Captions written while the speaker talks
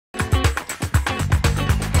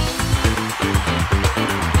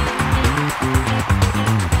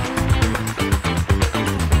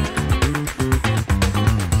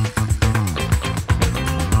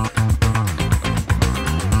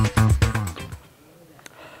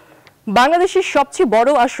বাংলাদেশের সবচেয়ে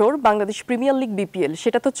বড় আসর বাংলাদেশ প্রিমিয়ার লিগ বিপিএল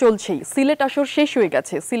সেটা তো চলছেই। সিলেট আসর শেষ হয়ে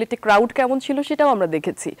গেছে, সিলেটে ক্রাউড কেমন ছিল সেটাও আমরা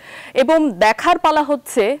দেখেছি এবং দেখার পালা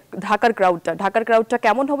হচ্ছে ঢাকার ক্রাউডটা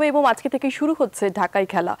কেমন হবে এবং আজকে থেকে শুরু হচ্ছে ঢাকায়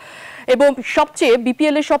খেলা। এবং সবচেয়ে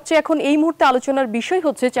বিপিএল এর সবচেয়ে এখন এই মুহূর্তে আলোচনার বিষয়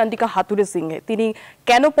হচ্ছে চান্ডিকা হাতুড়ে সিংহে, তিনি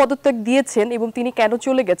কেন পদত্যাগ দিয়েছেন এবং তিনি কেন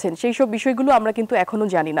চলে গেছেন সেই সব বিষয়গুলো আমরা কিন্তু এখনো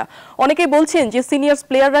জানি না। অনেকে বলছেন যে সিনিয়র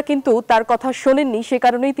প্লেয়াররা কিন্তু তার কথা শোনেননি, সে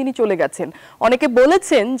কারণেই তিনি চলে গেছেন। অনেকে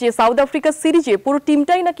বলেছেন যে সাউথ আফ্রিকা সিরিজে পুরো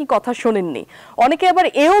টিমটাই নাকি কথা শোনেননি। অনেকে আবার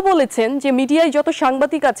এও বলেছেন যে মিডিয়ায় যত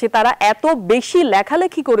সাংবাদিক আছে তারা এত বেশি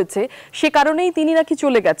লেখালেখি করেছে সে কারণেই তিনি নাকি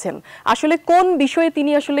চলে গেছেন। আসলে কোন বিষয়ে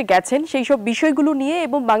তিনি আসলে গেছেন সেই সব বিষয়গুলো নিয়ে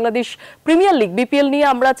এবং বাংলাদেশ প্রিমিয়ার লিগ বিপিএল নিয়ে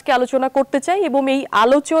আমরা আজকে আলোচনা করতে চাই এবং এই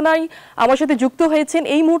আলোচনায় আমার সাথে যুক্ত হয়েছেন,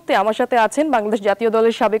 এই মুহূর্তে আমার সাথে আছেন বাংলাদেশ জাতীয়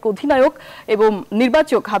দলের সাবেক অধিনায়ক এবং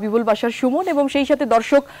নির্বাচক হাবিবুল বাশার সুমন, এবং সেই সাথে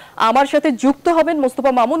দর্শক আমার সাথে যুক্ত হবেন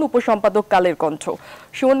মোস্তফা মামুন, উপসম্পাদক কালের কণ্ঠ।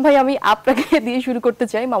 সুমন ভাই, আমি আপনাকে দিয়ে শুরু করতে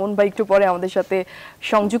চাই, মামুন ভাই একটু পরে আমাদের সাথে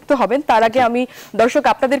সংযুক্ত হবেন। তার আগে আমি দর্শক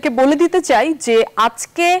আপনাদেরকে বলে দিতে চাই যে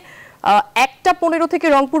আজকে 1:15 থেকে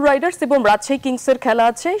রংপুর রাইডার্স এবং রাজশাহী কিংসের খেলা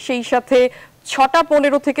আছে, সেই সাথে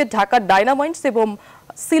 6:15 থেকে ঢাকার ডায়নামাইটস এবং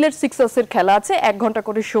সিলেট সিক্সার্সের খেলা আছে। 1 ঘন্টা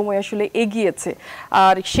করে সময় আসলে এগিয়েছে।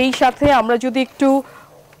 আর সেই সাথে আমরা যদি একটু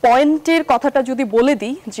পয়েন্টের কথাটা যদি বলে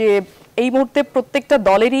দিই যে এই মুহূর্তে প্রত্যেকটা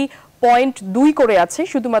দলেরই পয়েন্ট 2 করে আছে,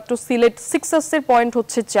 শুধুমাত্র সিলেট সিক্সার্সের পয়েন্ট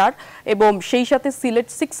হচ্ছে 4 এবং সেই সাথে সিলেট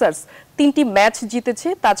সিক্সার্স 3টি ম্যাচ জিতেছে,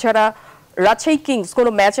 তাছাড়া রাজশাহী কিংস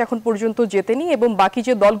কোনো ম্যাচ এখন পর্যন্ত জেতেনি এবং বাকি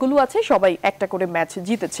যে দলগুলো আছে সবাই একটা করে ম্যাচ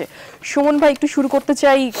জিতেছে। সুমন ভাই, একটু শুরু করতে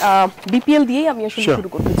চাই বিপিএল দিয়েই আমি আসলে শুরু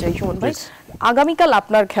করতে চাই। সুমন ভাই, আগামীকাল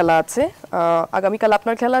আপনার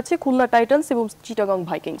খেলা আছে খুলনা টাইটান্স এবং চিটাগং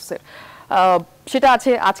ভাইকিংসের, সেটা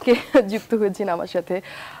আছে আজকে যুক্ত হয়েছেন আমার সাথে।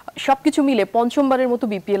 সবকিছু মিলে পঞ্চমবারের মতো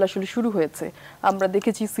বিপিএল আসলে শুরু হয়েছে। আমরা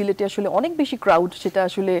দেখেছি সিলেটে আসলে অনেক বেশি ক্রাউড, সেটা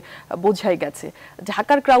আসলে বোঝাই গেছে।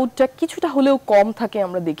 ঢাকার ক্রাউডটা কিছুটা হলেও কম থাকে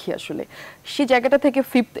আমরা দেখি। আসলে সেই জায়গাটা থেকে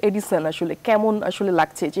 5th এডিশন আসলে কেমন আসলে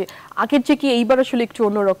লাগছে, যে আগের চেয়ে কি এইবার আসলে একটু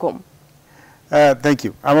অন্যরকম? Thank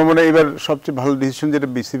you. আমার মনে হয় এবার সবচেয়ে ভালো ডিসিশন যেটা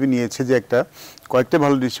বিসিবি নিয়েছে, যে কয়েকটা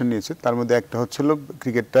ভালো ডিসিশন নিয়েছে, তার মধ্যে একটা হচ্ছিল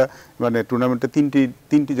ক্রিকেটটা মানে টুর্নামেন্টটা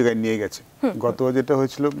তিনটি জায়গায় নিয়ে গেছে। গত যেটা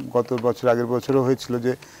হয়েছিল, গত বছর আগের বছরও হয়েছিল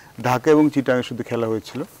যে ঢাকা এবং চিটাগাংয়ে শুধু খেলা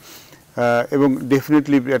হয়েছিল, এবং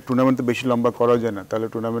ডেফিনেটলি টুর্নামেন্টটা বেশি লম্বা করা যায় না, তাহলে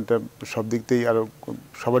টুর্নামেন্টটা সব দিক থেকেই আরও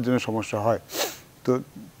সবার জন্য সমস্যা হয়। তো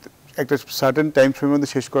একটা সার্টেন টাইম ফ্রেমের মধ্যে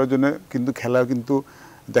শেষ করার জন্য কিন্তু খেলা কিন্তু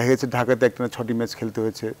দেখা গেছে ঢাকাতে একটা 6টি ম্যাচ খেলতে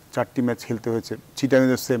হয়েছে, 4টি ম্যাচ খেলতে হয়েছে,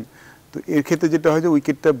 চিটাগাংয়ে সেম। তো এর ক্ষেত্রে যেটা হয় যে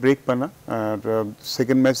উইকেটটা ব্রেক পায় না, আর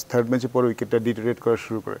সেকেন্ড ম্যাচ থার্ড ম্যাচের পরে উইকেটটা ডিটোরেট করা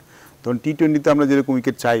শুরু করে। তখন টি20তে আমরা যেরকম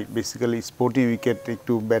উইকেট চাই, বেসিক্যালি স্পোর্টিং উইকেট,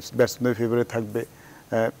 একটু ব্যাটসম্যানের ফেভারে থাকবে,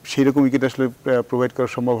 সেই রকম উইকেট আসলে প্রোভাইড করা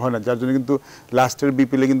সম্ভব হয় না, যার জন্য কিন্তু লাস্টের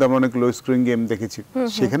বিপিএলে কিন্তু আমরা অনেক লো স্কোরিং গেম দেখেছি।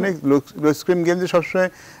 সেখানে লো স্কোরিং গেম যে সবসময়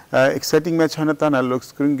এক্সাইটিং ম্যাচ হয় না তা না, লো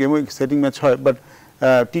স্কোরিং গেমও এক্সাইটিং ম্যাচ হয়, বাট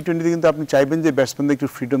টি20তে কিন্তু আপনি চাইবেন যে ব্যাটসম্যানদের একটু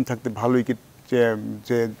ফ্রিডম থাকতে, ভালো উইকেট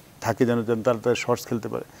যে থাকে যেন তারা শর্টস খেলতে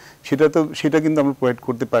পারে, সেটা কিন্তু আমরা প্রোভাইড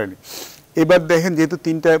করতে পারিনি। এবার দেখেন যেহেতু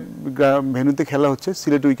 3টা ভেন্যুতে খেলা হচ্ছে,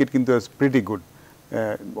 সিলেট উইকেট কিন্তু প্রিটি গুড,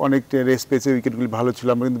 অনেক রেস পেয়েছে, উইকেটগুলি ভালো ছিল।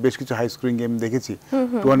 আমরা কিন্তু বেশ কিছু হাই স্কোরিং গেম দেখেছি,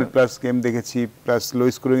 200+ গেম দেখেছি, প্লাস লো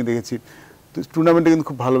স্কোরিং দেখেছি। তো টুর্নামেন্টটা কিন্তু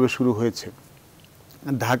খুব ভালোভাবে শুরু হয়েছে।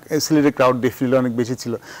 সিলেটের ক্রাউড ডেফিনেটলি অনেক বেশি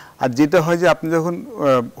ছিল। আর যেটা হয় যে আপনি যখন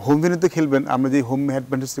হোম ভেন্যুতে খেলবেন, আমরা যে হোম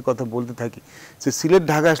অ্যাডভান্টেজের কথা বলতে থাকি, যে সিলেট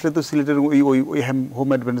ঢাকা আসলে তো সিলেটের ওই হোম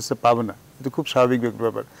অ্যাডভান্টেজটা পাবে না, এটা খুব স্বাভাবিক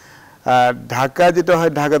ব্যাপার। আর ঢাকা যেটা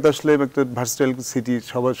হয়, ঢাকা তো আসলে একটা ভার্সটাইল সিটি,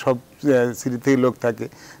 সব সিটি থেকে লোক থাকে,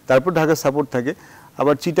 তারপর ঢাকার সাপোর্ট থাকে।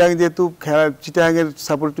 আবার চিটাগাং যেহেতু চিটাগাংয়ের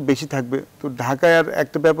সাপোর্ট একটু বেশি থাকবে, তো ঢাকায় আর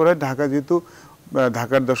একটা ব্যাপার হয়, ঢাকা যেহেতু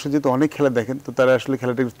ঢাকার দর্শক যেহেতু অনেক খেলা দেখেন, তো তারা আসলে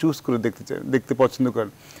খেলাটা চুজ করে দেখতে পছন্দ করেন,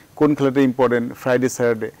 কোন খেলাটা ইম্পর্টেন্ট, ফ্রাইডে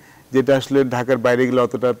স্যাটারডে, যেটা আসলে ঢাকার বাইরে গেলে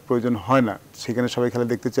অতটা প্রয়োজন হয় না, সেখানে সবাই খেলা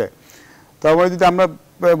দেখতে চায়। তো আমরা যদি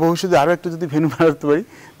ভবিষ্যতে আরও একটা যদি ভেন্যু বানাতে পারি,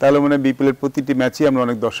 তাহলে মানে বিপিএলের প্রতিটি ম্যাচেই আমরা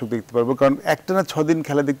অনেক দর্শক দেখতে পারবো, কারণ একটা না 6 দিন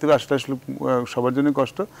খেলা দেখতে পারবো আসলে সবার জন্য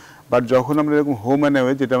কষ্ট। বাট যখন আমরা এরকম হোম অ্যান্ড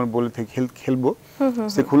অ্যাওয়ে, যেটা আমরা বলে থাকি খেলবো,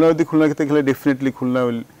 সে খুলনা ক্ষেত্রে খেলে ডেফিনেটলি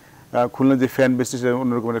খুলনা যে ফ্যান বেস, সেটা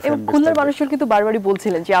অন্যরকম একটা ফ্যান বেস। খুলনার মানুষজন কিন্তু বারবারই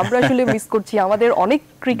বলছিলেন যে আমরা আসলে মিস করছি আমাদের অনেক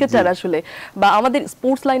ক্রিকেটার আসলে, বা আমাদের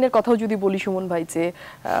স্পোর্টস লাইনের কথাও যদি বলি সুমন ভাই, যে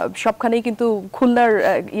সবখানেই কিন্তু খুলনার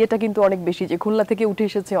ইয়েটা কিন্তু অনেক বেশি, যে খুলনা থেকে উঠে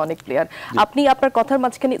এসেছে অনেক প্লেয়ার। আপনি আপনার কথার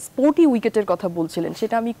মাঝখানে স্পোর্টি উইকেটের কথা বলছিলেন,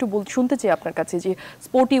 সেটা আমি একটু শুনতে চাই আপনার কাছে, যে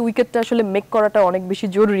স্পোর্টি উইকেটটা আসলে মেক করাটা অনেক বেশি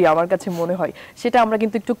জরুরি আমার কাছে মনে হয়, সেটা আমরা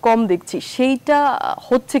কিন্তু একটু কম দেখছি। সেইটা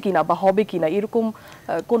হচ্ছে কিনা বা হবে কিনা এরকম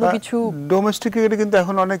কোনো কিছু? ডোমেস্টিক ক্রিকেটে কিন্তু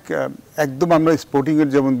এখন অনেক একদম আমরা স্পোর্টিং এর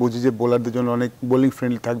যেমন বুঝি যে বোলারদের জন্য অনেক বোলিং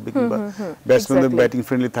ফ্রেন্ডলি থাকবে কিংবা ব্যাটসম্যানদের ব্যাটিং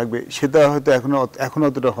ফ্রেন্ডলি থাকবে, সেটা হয়তো এখনো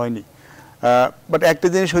অতটা হয়নি। বাট একটা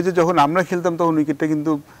জিনিস হয়েছে, যখন আমরা খেলতাম তখন উইকেটটা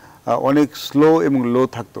কিন্তু অনেক স্লো এবং লো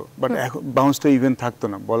থাকতো, বাট এখন বাউন্সটা ইভেন থাকতো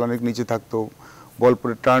না, বল অনেক নিচে থাকতো, বল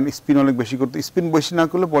পরে টার্ন স্পিন অনেক বেশি করতো, স্পিন বেশি না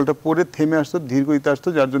করলে বলটা পরে থেমে আসতো, ধীর গতিতে আসতো,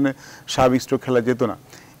 যার জন্য স্বাভাবিক স্ট্রোক খেলা যেত না।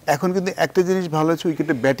 এখন কিন্তু একটা জিনিস ভালো হচ্ছে,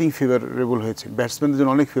 উইকেটে ব্যাটিং ফেভারেবল হয়েছে, ব্যাটসম্যানদের জন্য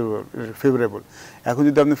অনেক ফেভারেবল। এখন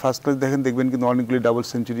যদি আপনি ফার্স্ট ক্লাস দেখেন, দেখবেন কিন্তু অনেকগুলি ডাবল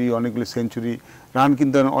সেঞ্চুরি, অনেকগুলি সেঞ্চুরি, রান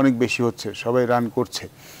কিন্তু অনেক বেশি হচ্ছে, সবাই রান করছে।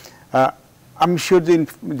 আমি শিওর যে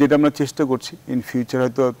যেটা আমরা চেষ্টা করছি ইন ফিউচার,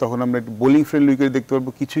 হয়তো তখন আমরা একটু বোলিং ফ্রেন্ডলি উইকেট দেখতে পারবো,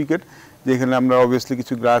 কিছু উইকেট যেখানে আমরা অবভিয়াসলি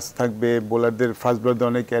কিছু গ্রাস থাকবে, বোলারদের ফাস্ট বোলারদের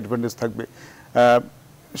অনেক অ্যাডভান্টেজ থাকবে,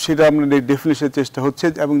 সেটা আমরা ডেফিনেশনের চেষ্টা হচ্ছে।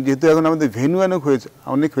 এবং যেহেতু এখন আমাদের ভেন্যু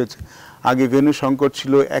অনেক হয়েছে, আগে ভেন্যু সংকট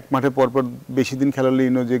ছিল, এক মাঠে পরপর বেশি দিন খেলালে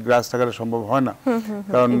যে গ্রাস থাকাটা সম্ভব হয় না,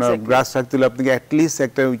 কারণ গ্রাস থাকতে হলে আপনাকে অ্যাটলিস্ট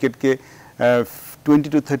একটা উইকেটকে 20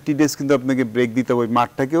 to 30 ডেজ কিন্তু আপনাকে ব্রেক দিতে হবে,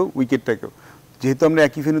 মাঠটাকেও উইকেটটাকেও। যেহেতু আমরা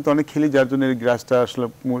একই ভেন্যুতে অনেক খেলি, যার জন্য এই গ্রাসটা আসলে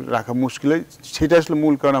রাখা মুশকিল হয়, সেটা আসলে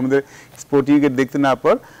মূল কারণ আমাদের স্পোর্টিং উইকেট দেখতে না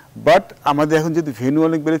পাওয়ার। বাট আমাদের এখন যেহেতু ভেন্যু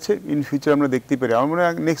অনেক বেড়েছে, ইন ফিউচার আমরা দেখতেই পারি, আমার মনে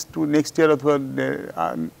হয় নেক্সট ইয়ার অথবা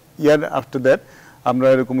ইয়ার আফটার দ্যাট আমরা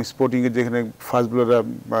এরকম স্পোর্টিংয়ের যেখানে ফাস্ট বোলাররা,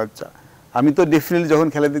 আমি তো ডেফিনেটলি যখন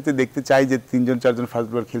খেলা দেখতে চাই যে 3-4জন ফাস্ট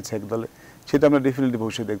বোলার খেলছে এক দলে, সেটা আমরা ডেফিনেটলি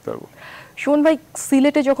ভবিষ্যতে দেখতে পারবো। সুমন ভাই,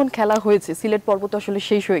 সিলেটে যখন খেলা হয়েছে, সিলেট পর্ব তো আসলে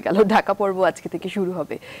শেষ হয়ে গেল, ঢাকা পর্ব আজকে থেকে শুরু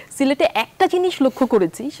হবে। সিলেটে একটা জিনিস লক্ষ্য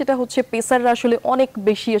করেছি, সেটা হচ্ছে পেসাররা আসলে অনেক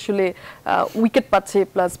বেশি আসলে উইকেট পাচ্ছে,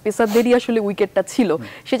 প্লাস পেসারদেরই আসলে উইকেটটা ছিল।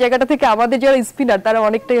 সে জায়গাটা থেকে আমাদের যারা স্পিনার তারা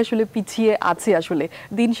অনেকটাই আসলে পিছিয়ে আছে। আসলে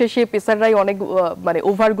দিন শেষে পেসাররাই অনেক মানে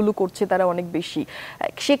ওভারগুলো করছে তারা অনেক বেশি,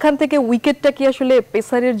 সেখান থেকে উইকেটটা কি আসলে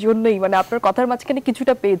পেসারের জন্যই, মানে আপনার কথার মাঝখানে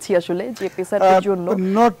কিছুটা পেয়েছি আসলে যে পেসারদের জন্য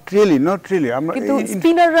নট রিয়েলি আমরা কিন্তু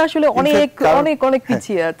স্পিনাররা আসলে অনেক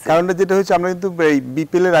পিছিয়ে আছে। কারণটা যেটা হচ্ছে, আমরা কিন্তু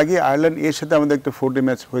বিপিএল এর আগে আয়ারল্যান্ড এর সাথে আমাদের একটা 4-ডে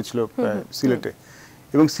ম্যাচ হয়েছিল সিলেটে,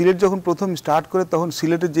 এবং সিলেট যখন প্রথম স্টার্ট করে তখন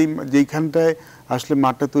সিলেটে যেইখানটায় আসলে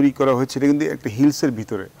মাঠটা তৈরি করা হয়েছে, এটা কিন্তু একটা হিলসের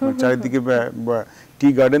ভিতরে, চারিদিকে টি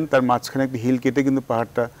গার্ডেন, তার মাঝখানে একটা হিল কেটে কিন্তু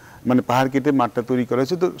পাহাড় কেটে মাঠটা তৈরি করা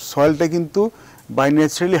হয়েছে। তো সয়েলটা কিন্তু বাই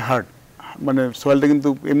ন্যাচারালি হার্ড, মানে সয়েলটা কিন্তু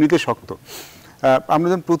এমনিতে শক্ত। আমরা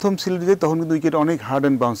যখন প্রথম সিলেটে যাই তখন কিন্তু উইকেট অনেক হার্ড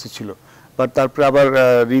অ্যান্ড বাউন্সি ছিল, বাট তারপরে আবার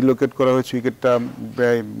রিলোকেট করা হয়েছে, উইকেটটা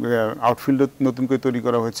আউটফিল্ড নতুন করে তৈরি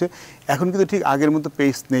করা হয়েছে। এখন কিন্তু ঠিক আগের মতো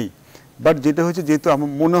পেস নেই, বাট যেটা হচ্ছে, যেহেতু আমার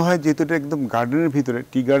মনে হয় যেহেতু এটা একদম গার্ডেনের ভিতরে,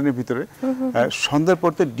 টি গার্ডেনের ভিতরে, সন্ধ্যার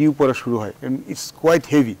পর থেকে ডিউ পড়া শুরু হয়, it's quite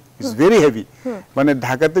heavy, it's very heavy. মানে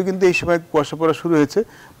ঢাকাতেও কিন্তু এই সময় কুয়াশা পড়া শুরু হয়েছে,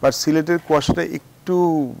 বাট সিলেটের কুয়াশাটা একটু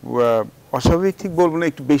অস্বাভাবিক ঠিক বলবো না,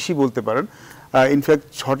 একটু বেশি বলতে পারেন। ইনফ্যাক্ট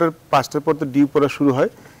 5টার পর তো ডিউ পড়া শুরু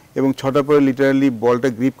হয়, এবং 6টার পরে লিটারালি বলটা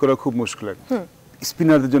গ্রিপ করা খুব মুশকিল হয়,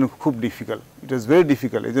 স্পিনারদের জন্য খুব difficult, it was very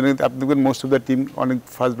difficult. এই জন্য আপনি দেখবেন মোস্ট অফ দ্য টিম অনেক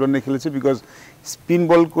ফাস্ট বল নিয়ে খেলেছে, বিকজ স্পিন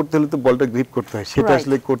বল করতে হলে তো বলটা গ্রিপ করতে হয়, সেটা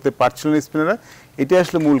আসলে করতে পারছিল না স্পিনাররা। এটাই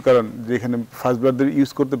আসলে মূল কারণ যে এখানে ফাস্ট বলারদের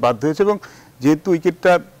ইউজ করতে বাধ্য হয়েছে, এবং যেহেতু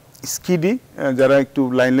উইকেটটা স্কিডি, যারা একটু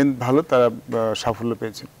লাইন লেন্থ ভালো তারা সাফল্য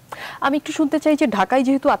পেয়েছে। আমি একটু শুনতে চাই যে ঢাকায়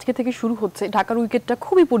যেহেতু আজকে থেকে শুরু হচ্ছে, ঢাকার উইকেটটা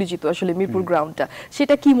খুবই পরিচিত আসলে, মিরপুর গ্রাউন্ডটা,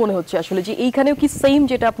 সেটা কি মনে হচ্ছে আসলে যে এইখানেও কি সেম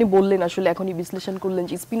যেটা আপনি বললেন আসলে এখনই বিশ্লেষণ করলেন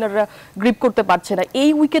যে স্পিনাররা গ্রিপ করতে পারছে না, এই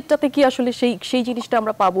উইকেটটাতে কি আসলে সেই জিনিসটা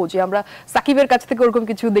আমরা পাবো যে আমরা সাকিবের কাছ থেকে ওরকম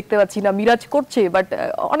কিছু দেখতে পাচ্ছি না, মিরাজ করছে বাট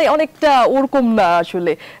অনেকটা ওরকম না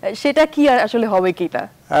আসলে, সেটা কি আসলে হবে কিনা?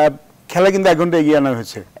 খেলা কিন্তু 1 ঘন্টা এগিয়ে আনা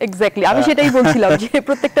হয়েছে। এক্স্যাক্টলি, আমি সেটাই বলছিলাম যে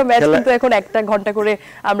প্রত্যেকটা ম্যাচ কিন্তু এখন 1 ঘন্টা করে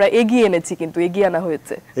আমরা এগিয়ে এনেছি, কিন্তু এগিয়ে আনা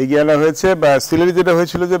হয়েছে। বা সিলেটে যেটা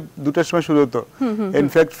হয়েছিল যে 2টার সময় শুরু হতো,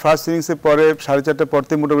 ইনফ্যাক্ট ফার্স্ট ইনিংসের পরে 4:30 পর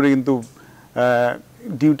থেকে মোটামুটি কিন্তু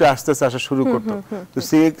ডিউটা আস্তে আস্তে আসা শুরু করতো। তো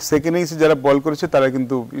সেকেন্ড ইনিংসে যারা বল করেছে তারা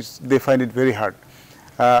কিন্তু they find it very hard.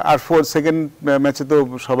 R second ম্যাচে তো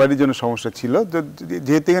সবারই জন্য সমস্যা ছিল,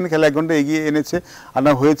 যেহেতু এখানে খেলা 1 ঘন্টা এগিয়ে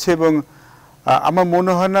আনা হয়েছে, এবং আমার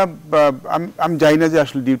মনে হয় না, আমি জানি না যে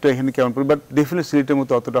আসলে ডিউটা এখানে কেমন পড়বে, বাট ডেফিনেটলি সিলেটের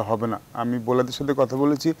মতো অতটা হবে না। আমি বোলারদের সাথে কথা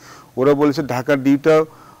বলেছি, ওরা বলেছে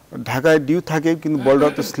ঢাকায় ডিউ থাকে কিন্তু বলটা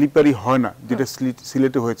অত স্লিপারি হয় না, যেটা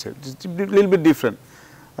সিলেটে হয়েছে, লিটল বিট ডিফারেন্ট।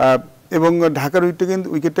 এবং ঢাকার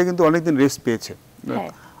উইকেটটা কিন্তু অনেকদিন রেস্ট পেয়েছে।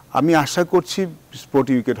 আমি আশা করছি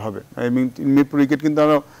স্পোর্টি উইকেট হবে। মিরপুর উইকেট কিন্তু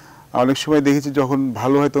আমরা অনেক সময় দেখেছি যখন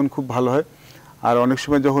ভালো হয় তখন খুব ভালো হয়, আর অনেক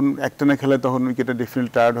সময় যখন একটানা খেলায় তখন উইকেটটা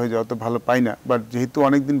ডেফিনেটলি টায়ার্ড হয়ে যায়, অত ভালো পাই না। বাট যেহেতু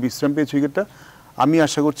অনেকদিন বিশ্রাম পেয়েছে উইকেটটা, আমি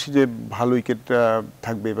আশা করছি যে ভালো উইকেট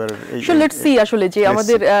থাকবে এবার। লেটস সি আসলে যে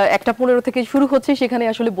আমাদের 1:15 থেকে শুরু হচ্ছে, সেখানে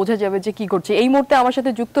আসলে বোঝা যাবে যে কি করছে। এই মুহূর্তে আমার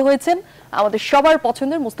সাথে যুক্ত হয়েছেন আমাদের সবার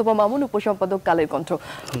পছন্দের মোস্তফা মামুন, উপসম্পাদক কালের কণ্ঠ।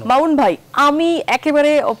 মামুন ভাই, আমি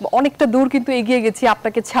একেবারে অনেকটা দূর কিন্তু এগিয়ে গেছি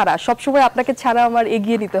আপনাকে ছাড়া, সবসময় আপনাকে ছাড়া আমার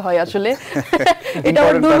এগিয়ে নিতে হয় আসলে, এটা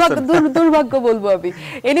আমার দুর্ভাগ্য বলবো আমি।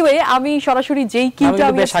 এনিওয়ে, আমি সরাসরি যেই কিউটা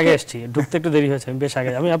আমি বেশ আগে এসেছি, ঢুকতে একটু দেরি হয়েছে, আমি বেশ আগে,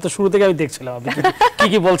 আমি আপনার শুরু থেকে আমি দেখছিলাম আপনি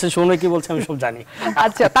কি বলছেন, শুনে কি বলছেন আমি সব জানি।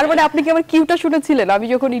 আচ্ছা, তার মানে আপনি কি আমার কিউটা শুনেছিলেন? আমি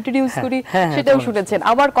যখন ইন্ট্রোডিউস করি সেটাও শুনেছেন।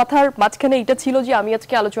 আমার কথার মাঝখানে এটা ছিল যে আমি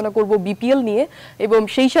আজকে আলোচনা করব বিপিএল নিয়ে, এবং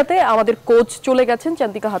সেই সাথে আমাদের কোচ চলে গেছেন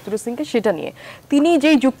চান্দিকা হাথুরু সিংকে, সেটা নিয়ে। তিনি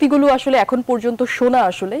যেই যুক্তিগুলো আসলে এখন পর্যন্ত শোনা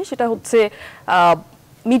আসলে সেটা হচ্ছে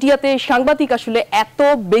মিডিয়াতে সাংবাদিক আসলে এত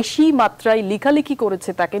বেশি মাত্রায় লেখালেখি করেছে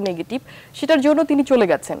তাকে নেগেটিভ, সেটার জন্য তিনি চলে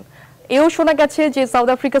গেছেন। এও শোনা গেছে যে সাউথ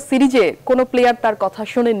আফ্রিকা সিরিজে কোনো প্লেয়ার তার কথা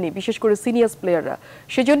শোনেননি, বিশেষ করে সিনিয়র প্লেয়াররা,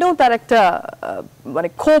 সেজন্যও তার একটা মানে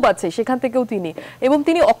ক্ষোভ আছে সেখান থেকেও তিনি, এবং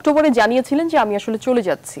তিনি অক্টোবরে জানিয়েছিলেন যে আমি আসলে চলে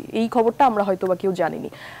যাচ্ছি। এই খবরটা আমরা হয়তো বা কেউ জানিনি।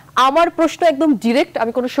 আমার প্রশ্ন একদম ডিরেক্ট,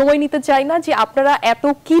 আমি কোনো সময় নিতে চাই না, যে আপনারা এত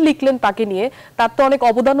কি লিখলেন তাকে নিয়ে, তার তো অনেক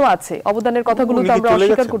অবদানও আছে, অবদানের কথাগুলো তো আমরা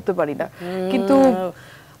অস্বীকার করতে পারি না। কিন্তু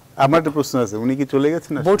আমার একটা প্রশ্ন আছে, উনি কি চলে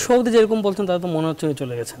গেছেন? বোর্ড সভাপতি যেরকম বলছেন তারা তো মনে হচ্ছে উনি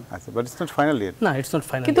চলে গেছেন। আচ্ছা, but it's not final yet. না, ইটস নট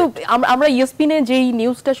ফাইনাল। কিন্তু আমরা ইএসপিএন এ যেই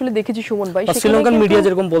নিউজটা আসলে দেখেছি সুমন ভাই, শ্রীলঙ্কান মিডিয়া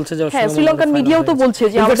যেরকম বলছে যে হ্যাঁ, শ্রীলঙ্কান মিডিয়াও তো বলছে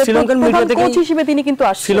যে আমাদের শ্রীলঙ্কান মিডিয়া থেকে কোচ হিসেবে তিনি কিন্তু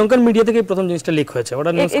আসছেন। শ্রীলঙ্কান মিডিয়া থেকে প্রথম জিনিসটা লিক হয়েছে,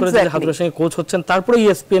 ওটা নিউজ করেছে যে হাথুরুর সঙ্গে কোচ হচ্ছেন, তারপরে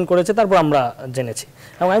ইএসপিএন করেছে, তারপর আমরা জেনেছি।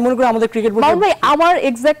 এবং আমি মনে করি আমাদের ক্রিকেট বোর্ড ভাই, আমার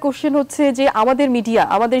এক্সাক্ট কোশ্চেন হচ্ছে যে আমাদের মিডিয়া,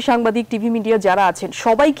 আমাদের সাংবাদিক, টিভি মিডিয়া যারা আছেন,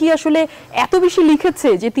 সবাই কি আসলে এত বেশি লিখেছে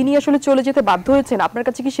যে তিনি আসলে চলে যেতে বাধ্য হয়েছেন? আপনার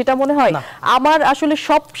কাছে কি সেটা মনে হয়? আমার আসলে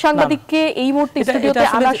সব সাংবাদিককে এই মুহূর্তে স্টুডিওতে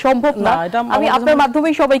আনা সম্ভব না, আমি আপনার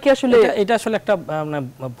মাধ্যমেই সবাইকে আসলে, এটা আসলে একটা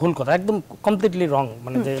ভুল কথা, একদম কমপ্লিটলি রং।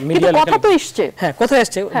 মানে যে মিডিয়া কথা তো এসছে, হ্যাঁ কথা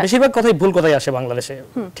এসছে, বেশিরভাগ কথাই ভুল কথাই আসে বাংলাদেশে,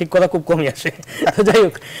 ঠিক কথা খুব কমই আসে। তো যাই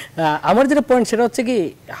হোক, আমার যেটা পয়েন্ট সেটা হচ্ছে কি,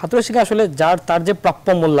 হাথুরুর সিং আসলে তার যে প্রাপ্য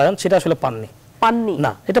মূল্যায়ন সেটা আসলে পাননি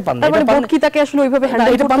না, এটা পাননি। মানে বোর্ড কি তাকে আসলে ওইভাবে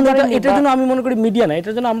হ্যান্ডেল করতে পারেনি? এটার জন্য আমি মনে করি মিডিয়া না,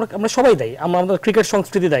 এটার জন্য আমরা সবাই দায়ী, আমাদের ক্রিকেট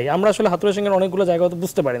সংস্কৃতি দায়ী। আমরা আসলে হাথুরুর সিংয়ের অনেকগুলো জায়গা হয়তো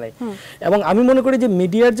বুঝতে পারি নাই। এবং আমি মনে করি যে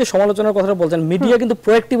মিডিয়ার যে সমালোচনার কথাটা বলছেন, মিডিয়া কিন্তু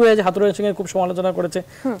প্রোঅ্যাক্টিভ হয়ে যে হাথুরুর সিংয়ের খুব সমালোচনা করেছে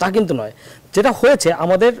তা কিন্তু নয়। যেটা হয়েছে,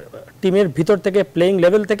 আমাদের টিমের ভিতর থেকে, প্লেইং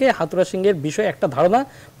লেভেল থেকে হাথুরুর সিংয়ের বিষয়ে একটা ধারণা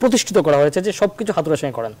প্রতিষ্ঠিত করা হয়েছে যে সবকিছু হাথুরুর সিং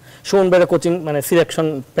করেন। সুমন ভাইয়ের কোচিং মানে সিলেকশন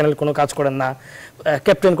প্যানেল কোনো কাজ করেন না,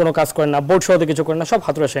 ক্যাপ্টেন কোনো কাজ করেন না, বোর্ড সভাপতি কিছু করেন না, সব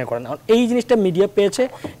হাথুরুর সিং করেন। এই জিনিসটা মিডিয়া পেয়েছে।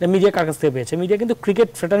 মিডিয়া কার কাছ থেকে পেয়েছে? মিডিয়া কিন্তু ক্রিকেট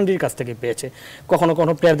ফ্রেটার্নিটির কাছ থেকে পেয়েছে, কখনো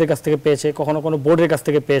কোনো প্লেয়ারদের কাছ থেকে পেয়েছে, কখনো কোনো বোর্ডের কাছ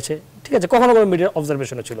থেকে পেয়েছে, ঠিক আছে, কখনো কোনো মিডিয়ার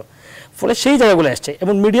অবজারভেশনও ছিল। ফলে সেই জায়গাগুলো আসছে।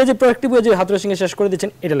 এবং মিডিয়া যে প্রোঅ্যাক্টিভ হয়ে যে হাথুরুর সিংকে শেষ করে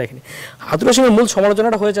দিচ্ছেন, এটা লেখেনি। হাথুরুর সিংয়ের মূল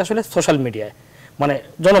সমালোচনাটা হয়েছে আসলে সোশ্যাল মিডিয়ায়, মানে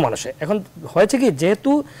জনমানুষে। এখন হয়েছে কি,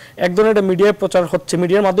 যেহেতু এক ধরনের একটা মিডিয়ার প্রচার হচ্ছে,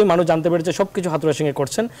 মিডিয়ার মাধ্যমে মানুষ জানতে পেরেছে সবকিছু হাথুরুর সিংয়ে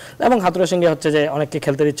করছেন, এবং হাথুরুর সিংয়ে হচ্ছে যে অনেককে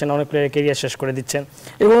খেলতে দিচ্ছেন, অনেক প্লেয়ারের ক্যারিয়ার শেষ করে দিচ্ছেন,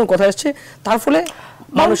 এরকম কথা আসছে। তার ফলে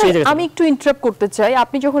আমি একটু ইন্টারাপ্ট করতে চাই।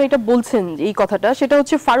 আপনি যখন এটা বলছেন এই কথাটা, সেটা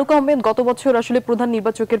হচ্ছে ফারুক আহমেদ গত বছর আসলে প্রধান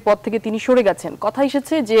নির্বাচকের পদ থেকে তিনি সরে গেছেন, কথা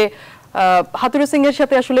এসেছে যে হাথুরুর সিং এর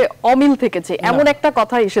সাথে আসলে অমিল থেকেছে, এমন একটা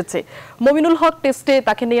কথা এসেছে। মমিনুল হক টেস্টে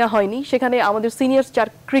তাকে নেওয়া হয়নি, সেখানে আমাদের সিনিয়র 4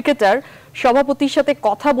 ক্রিকেটার সভাপতির সাথে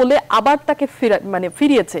কথা বলে আবার তাকে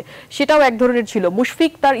ফিরিয়েছে, সেটাও এক ধরনের ছিল।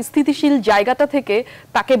 মুশফিক তার স্থিতিশীল জায়গাটা থেকে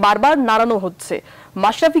তাকে বারবার নাড়ানো হচ্ছে।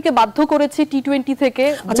 মাশরাফিকে বাধ্য করেছে টি20 থেকে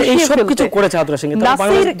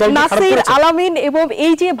নাসির আলামিন, এবং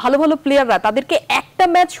এই যে ভালো ভালো প্লেয়াররা, তাদেরকে একটা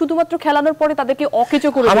ম্যাচ শুধুমাত্র খেলানোর পরে তাদেরকে অকেজো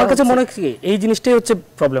করে। আমার কাছে মনে হয় এই জিনিসটাই হচ্ছে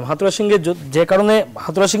প্রবলেম হাথুরুর সিং এর, যে কারণে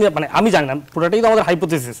হাথুরুর সিং মানে আমি জানি না, পুরোটাই তো আমাদের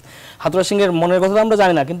হাইপোথিসিস, হাথুরুর সিং এর মনের কথা আমরা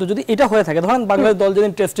জানি না। কিন্তু যদি এটা হয়ে থাকে, ধরেন বাংলাদেশ দল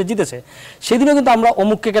যেদিন টেস্টে জিতেছে, সেদিনও কিন্তু আমরা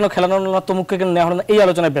অমুককে কেন খেলানো হলো না, তমুককে কেন নেওয়া হলো না, এই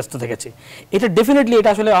আলোচনায় ব্যস্ত থেকেছি। এটা ডেফিনেটলি, এটা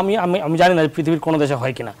আসলে আমি জানি না পৃথিবীর কোনো দেশে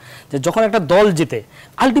হয় কিনা, যে যখন একটা দল জিতে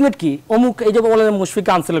আলটিমেট কি অমুক, এই যে বলে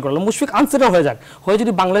মুশফিককে আনসেল করলো, মুশফিক আনসেল হয়ে যাক, হয়ে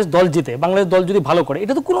যদি বাংলাদেশ দল জিতে, বাংলাদেশ দল যদি ভালো করে,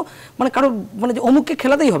 এটা তো কোনো মানে কারোর মানে যে অমুককে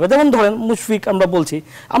খেলাতেই হবে। যেমন ধরেন মুশফিক, আমরা বলছি,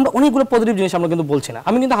 আমরা অনেকগুলো পজিটিভ জিনিস আমরা কিন্তু বলছি না।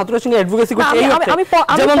 আমি কিন্তু হাথুরুর সঙ্গে অ্যাডভোকেসি করছি।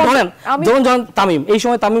 যেমন ধরেন তামিম, এই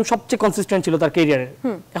সময় তামিম সবচেয়ে কনসিস্টেন্ট ছিল তার ক্যারিয়ারে।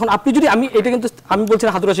 এখন আপনি যদি, এটা কিন্তু আমি বলছি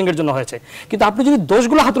না হাথুরুর সিংয়ের জন্য হয়েছে, কিন্তু আপনি যদি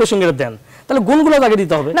দোষগুলো হাথুরুর সিংয়ের দেন, তাহলে গুণগুলো আগে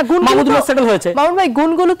দিতে হবে। মাহমুদুল্লাহ সেটেল হয়েছে, মামুন ভাই,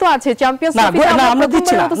 গুণগুলো তো আছে, চ্যাম্পিয়ন্স ট্রফিতে আমরা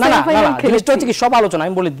দিচ্ছি না। না জিনিসটা হচ্ছে কি, সব আলোচনা,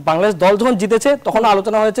 আমি বলি বাংলাদেশ দল যখন জিতেছে তখন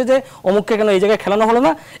আলোচনা হয়েছে যে অমুককে কেন এই জায়গায় খেলানো হলো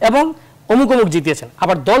না, এবং অমুক জিতিয়েছেন।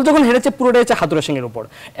 আবার দল যখন হেরেছে, পুরোটা হচ্ছে হাথুরুর সিংয়ের উপর।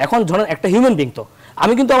 এখন ধরেন একটা হিউম্যান বিং, তো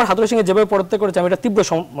আমি কিন্তু আমার হাথুরুর সিংয়ে যেভাবে পদত্যাগ করেছি, আমি এটা তীব্র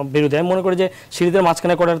বিরোধী। আমি মনে করি যে সিরিজের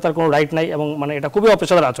মাঝখানে করার তার কোনো রাইট নাই, এবং মানে এটা খুবই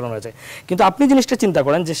অপেশাদার আচরণ হয়েছে। কিন্তু আপনি জিনিসটা চিন্তা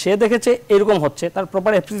করেন যে সে দেখেছে এরকম হচ্ছে, তার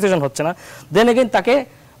প্রপার অ্যাপ্রিসিয়েশন হচ্ছে না, দেন এগেইন তাকে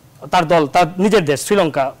তার দল, তার নিজের দেশ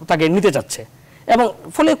শ্রীলঙ্কা তাকে নিতে চাচ্ছে, এবং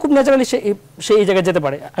ফলে খুব ন্যাচারালি সে এই জায়গায় যেতে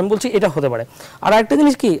পারে। আমি বলছি এটা হতে পারে। আর একটা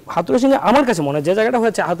জিনিস কি, হাতুড়া সিংহে আমার কাছে মনে হয় যে জায়গাটা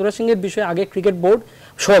হয়েছে, হাতুড়া সিংহের বিষয়ে আগে ক্রিকেট বোর্ড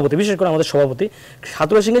সভাপতি, বিশেষ করে আমাদের সভাপতি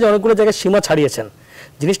হাতুড়া সিংহে যে অনেকগুলো জায়গায় সীমা ছাড়িয়েছেন,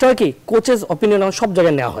 জিনিসটা হয় কি কোচেস অপিনিয়ন সব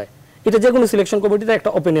জায়গায় নেওয়া হয়, এটা যে কোনো সিলেকশন কমিটিতে একটা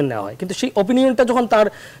অপিনিয়ন নেওয়া হয়, কিন্তু সেই অপিনিয়নটা যখন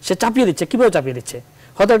সে চাপিয়ে দিচ্ছে, কিভাবে চাপিয়ে দিচ্ছে,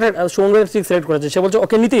 হয়তো একটা সুমন সিলেক্ট করেছে, সে বলছে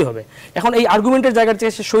ওকে নিতেই হবে। এখন এই আর্গুমেন্টের জায়গা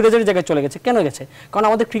থেকে সে স্বৈরাচারী জায়গায় চলে গেছে। কেন গেছে? কারণ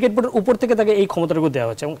আমাদের ক্রিকেট বোর্ডের উপর থেকে তাকে এই ক্ষমতাটুকু দেওয়া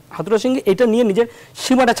হচ্ছে এবং হাতুড়া সিংহে এটা নিয়ে নিজের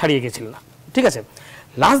সীমাটা ছাড়িয়ে গেছিল না। ঠিক আছে,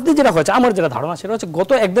 লাস্ট দিয়ে যেটা হয়েছে আমার যেটা ধারণা সেটা হচ্ছে গত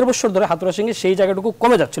 1-1.5 বছর ধরে হাতুড়া সিংহে সেই জায়গাটুকু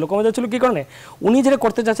কমে যাচ্ছিল কি কারণে? উনি যেটা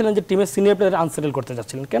করতে চাচ্ছিলেন যে টিমের সিনিয়র প্লেয়ার আনসেটেল করতে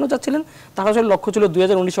চাচ্ছিলেন। কেন চাচ্ছিলেন? তার আসলে লক্ষ্য ছিল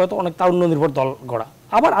 2019 হয়তো অনেক তারুণ্য নির্ভর দল গড়া।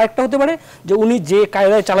 আবার আরেকটা হতে পারে যে উনি যে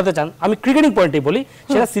কায়দায় চালাতে চান, আমি ক্রিকেটিং পয়েন্টেই বলি,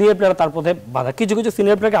 সেটা সিনিয়র প্লেয়ার তার পথে বাধা, কিছু কিছু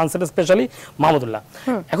সিনিয়র প্লেয়ারকে আনসেটেল, স্পেশালি মাহমুদুল্লাহ।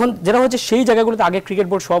 এখন যেটা হচ্ছে সেই জায়গাগুলোতে আগে ক্রিকেট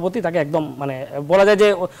বোর্ড সভাপতি তাকে একদম মানে বলা যায় যে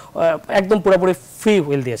একদম পুরোপুরি ফ্রি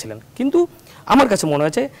হুইল দিয়েছিলেন। কিন্তু আমার কাছে মনে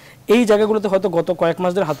হয়েছে এই জায়গাগুলোতে হয়তো গত কয়েক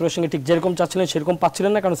মাস ধরে হাতুড়ার সঙ্গে ঠিক যেরকম চাচ্ছিলেন সেরকম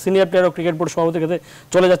পাচ্ছিলেন না, কারণ সিনিয়র প্লেয়ার ও ক্রিকেট বোর্ড সভাপতির কাছে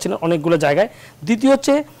চলে যাচ্ছিলেন অনেকগুলো জায়গায়। দ্বিতীয়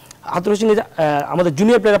হচ্ছে হাতুড়ার সঙ্গে আমাদের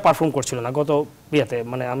জুনিয়র প্লেয়াররা পারফর্ম করছিল না গত বিয়েতে,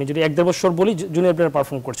 মানে আমি যদি 1-1.5 বছর বলি জুনিয়র প্লেয়ার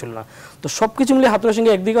পারফর্ম করছিল না। তো সব কিছু মিলে হাতুড়ার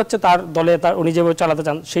সঙ্গে একদিকে হচ্ছে তার দলে উনি যেভাবে চালাতে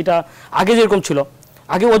চান সেটা আগে যেরকম ছিল,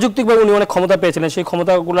 আগে অযৌক্তিকভাবে উনি অনেক ক্ষমতা পেয়েছিলেন, সেই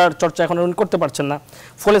ক্ষমতাগুলোর চর্চা এখন উনি করতে পারছেন না,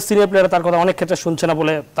 ফলে সিনিয়র প্লেয়াররা তার কথা অনেক ক্ষেত্রে শুনছে না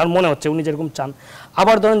বলে তার মনে হচ্ছে উনি যেরকম চান।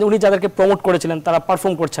 আবার ধরেন উনি যাদেরকে প্রমোট করেছিলেন তারা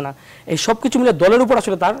পারফর্ম করছে না। এই সব কিছু মিলে দলের উপর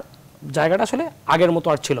আসলে তার জায়গাটা আসলে আগের মতো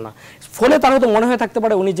আর ছিল না। ফলে তার হয়তো মনে হয়ে থাকতে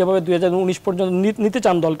পারে উনি যেভাবে 2019 পর্যন্ত নিতে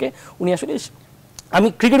চান দলকে, উনি আসলে, আমি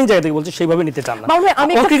ক্রিকেটিং জায়গা থেকে বলছি, সেইভাবে নিতে চান না।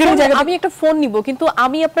 আমি একটা ফোন নিব, কিন্তু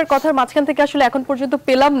আমি আপনার কথার মাঝখান থেকে আসলে এখন পর্যন্ত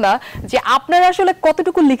পেলাম না যে আপনারা আসলে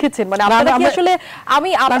কতটুকু লিখেছেন, মানে আপনারা কি আসলে আমি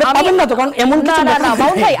না তো, কারণ এমন কিছু না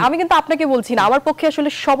মামুন ভাই, আমি কিন্তু আপনাকে বলছি না, আমার পক্ষে আসলে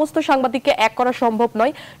সমস্ত সাংবাদিককে এক করা সম্ভব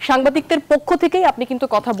নয়। সাংবাদিকদের পক্ষ থেকেই আপনি কিন্তু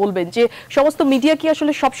কথা বলবেন যে সমস্ত মিডিয়া কি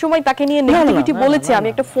আসলে সব সময় তাকে নিয়ে নেগেটিভিটি বলেছে। আমি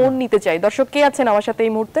একটা ফোন নিতে চাই। দর্শক কে আছেন আমার সাথে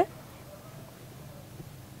এই মুহূর্তে?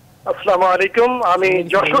 আসসালামু আলাইকুম, আমি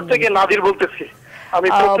যশোর থেকে নাদির বলতেছি। আমি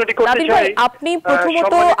প্রশ্নটি করতে চাই,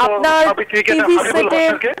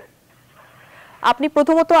 আপনি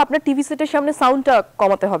প্রথমত আপনার টিভি সেটের সামনে সাউন্ডটা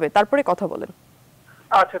কমাতে হবে, তারপরে কথা বলেন।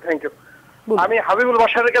 আচ্ছা, থ্যাংক ইউ। আমি হাবিবুল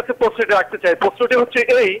বাশারের কাছে প্রশ্নটি রাখতে চাই। প্রশ্নটি হচ্ছে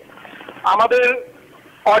এই, আমাদের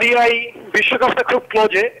ওডিআই বিশ্বকাপটা খুব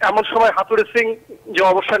ক্লোজে, এমন সময় হাতুড়ে সিং যে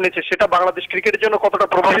অবস্থান নিচ্ছে সেটা বাংলাদেশ ক্রিকেটের জন্য কতটা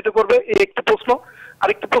প্রভাবিত করবে, এই একটি প্রশ্ন।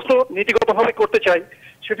 আরেকটি প্রশ্ন নীতিগতভাবে করতে চাই,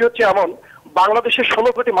 সেটি হচ্ছে এমন, বাংলাদেশের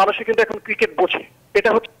 16 কোটি মানুষই কিন্তু এখন ক্রিকেট বোঝে, এটা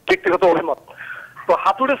হচ্ছে ব্যক্তিগত অভিমত। তো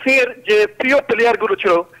হাতুড়ে সিং এর যে প্রিয় প্লেয়ার গুলো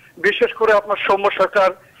ছিল, বিশেষ করে আপনার সৌম্য সরকার,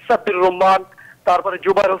 সাব্বির রহমান, তারপরে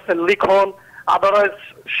জুবাইর হোসেন লিখন, আদারাজ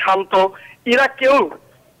শান্ত, এরা কেউ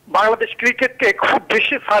বাংলাদেশ ক্রিকেটকে খুব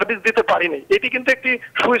বেশি সার্ভিস দিতে পারেনি। এটি কিন্তু একটি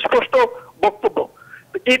সুস্পষ্ট বক্তব্য।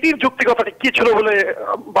 এটির যুক্তিকতাটি কি ছিল বলে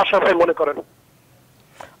বাশার ভাই মনে করেন?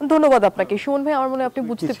 ধন্যবাদ আপনাকে সুমন ভাই। আমার মনে হয় আপনি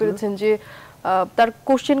বুঝতে পেরেছেন যে তার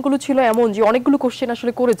কোশ্চেন গুলো ছিল এমন যে অনেকগুলো কোশ্চেন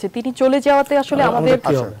আসলে করেছে, তিনি চলে যাওয়াতে আসলে আমাদের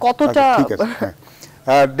কতটা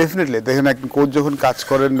ডেফিনেটলি দেখেন, একটা কোচ যখন কাজ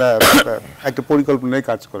করেন একটা পরিকল্পনায়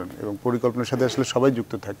কাজ করেন এবং পরিকল্পনার সাথে আসলে সবাই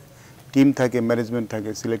যুক্ত থাকে, টিম থাকে, ম্যানেজমেন্ট থাকে,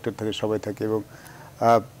 সিলেক্টর থাকে, সবাই থাকে এবং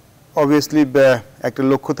অবভিয়াসলি একটা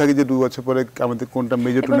লক্ষ্য থাকে যে 2 বছর পরে আমাদের কোনটা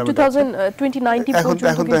মেজর টুর্নামেন্ট এখন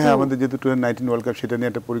তো হ্যাঁ আমাদের যেহেতু 2019 ওয়ার্ল্ড কাপ, সেটা নিয়ে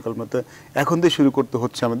একটা পরিকল্পনা এখন থেকে শুরু করতে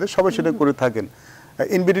হচ্ছে আমাদের, সবাই সেটা করে থাকেন।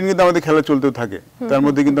 ইন বিটুইন কিন্তু আমাদের খেলা চলতেও থাকে, তার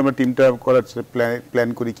মধ্যে কিন্তু আমরা টিমটা করার প্ল্যান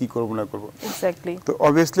করি কি করব না করব। তো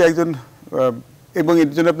অবভিয়াসলি একজন, এবং এর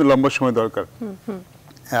জন্য আপনার লম্বা সময় দরকার।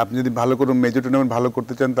 হ্যাঁ, আপনি যদি ভালো করে মেজর টুর্নামেন্ট ভালো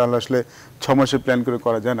করতে চান তাহলে আসলে 6 মাসের প্ল্যান করে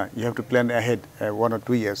করা যায় না, you have to plan ahead 1 or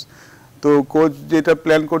 2 years। তো কোচ যেটা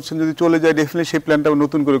প্ল্যান করছেন যদি চলে যায়, ডেফিনেটলি সেই প্ল্যানটা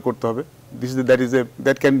নতুন করে করতে হবে।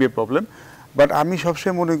 That can B A problem. But আমি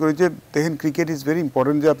সবসময় মনে করি যে দেখেন, ক্রিকেট ইজ ভেরি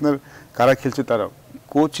ইম্পর্টেন্ট, যে আপনার কারা খেলছে তারাও,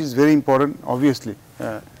 coach is very important obviously.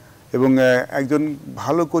 এবং একজন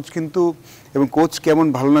ভালো কোচ কিন্তু, এবং কোচ কেমন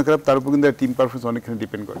ভালো না খারাপ তার উপর কিন্তু টিম পারফরমেন্স অনেকখানি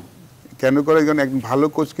ডিপেন্ড করে। কেন করে? কারণ একজন ভালো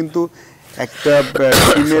কোচ কিন্তু একটা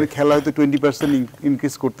টিমের খেলা হয়তো 20%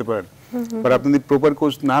 ইনক্রিজ করতে পারেন, বাট আপনি যদি প্রপার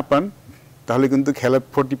কোচ না পান তাহলে কিন্তু খেলা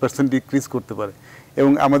 40% ডিক্রিজ করতে পারে।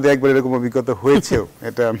 এবং আমাদের একবার এরকম অভিজ্ঞতা হয়েছেও,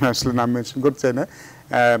 এটা আমি আসলে নাম মেনশন করতে চাই না।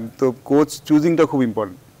 তো কোচ চুজিংটা খুব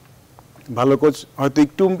ইম্পর্টেন্ট। ভালো কোচ হয়তো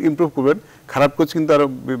একটু ইমপ্রুভ করবেন, খারাপ কোচ কিন্তু আরো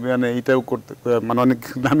মানে এটাও করতে মানে অনেক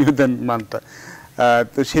দামিও দেন মানটা,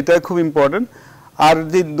 তো সেটা খুব ইম্পর্টেন্ট। আর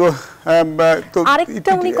যে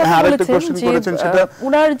আরেকটা উনি কথা বলেছেন সেটা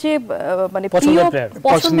উনার যে মানে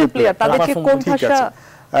পছন্দের প্লেয়ার তাদেরকে কোন ভাষা,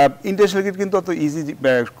 ইন্টারন্যাশনাল ক্রিকেট কিন্তু অত ইজি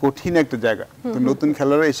কঠিন একটা জায়গা। তো নতুন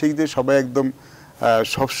খেলোয়াড়রা এসে যে সবাই একদম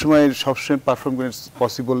সবসময় পারফর্ম করে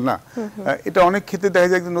পসিবল না। এটা অনেক ক্ষেত্রে দেখা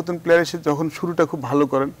যায় একজন নতুন প্লেয়ার এসে যখন শুরুটা খুব ভালো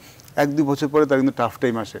করেন, 1-2 বছর পরে তার কিন্তু টাফ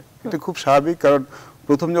টাইম আসে। এটা খুব স্বাভাবিক, কারণ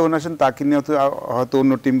প্রথম যখন আসেন তাকে নিয়ে হয়তো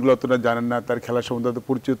অন্য টিমগুলো অতটা জানেন না, তার খেলার সম্বন্ধে অত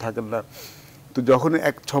পরিচিত থাকেন না। তো যখন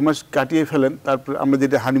 1-6 মাস কাটিয়ে ফেলেন, তারপর আমরা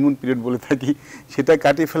যেটা হানিমুন পিরিয়ড বলে থাকি, সেটা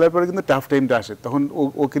কাটিয়ে ফেলার পরে কিন্তু টাফ টাইমটা আসে। তখন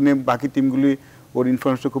ওকে নিয়ে বাকি টিমগুলি ওর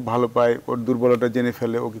ইনফরমেশন খুব ভালো পায়, ওর দুর্বলতা জেনে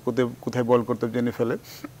ফেলে, ওকে কোথায় বল করতে জেনে ফেলে।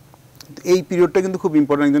 এই পিরিয়ডটা কিন্তু খুব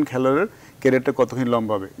ইম্পর্টেন্ট একজন খেলোয়াড়ের ক্যারিয়ারটা কতখানি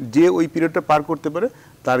লম্বা হবে। যে ওই পিরিয়ডটা পার করতে পারে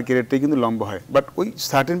তার ক্যারিয়ারটাই কিন্তু লম্বা হয়। বাট ওই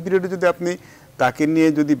সার্টেন পিরিয়ডে যদি আপনি তাকে নিয়ে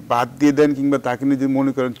যদি বাদ দিয়ে দেন কিংবা তাকে নিয়ে যদি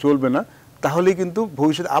মনে করেন চলবে না, তাহলেই কিন্তু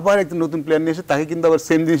ভবিষ্যতে আবার একটা নতুন প্লেয়ার নিয়ে এসে তাকে কিন্তু আবার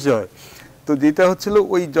সেম জিনিস হয়। তো যেটা হচ্ছিল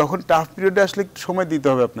ওই যখন টাফ পিরিয়ডে আসলে একটু সময় দিতে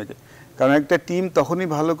হবে আপনাকে, কারণ একটা টিম তখনই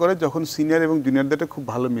ভালো করে যখন সিনিয়র এবং জুনিয়রদের একটা খুব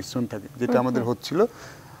ভালো মিশ্রণ থাকে, যেটা আমাদের হচ্ছিল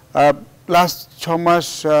লাস্ট 6 মাস,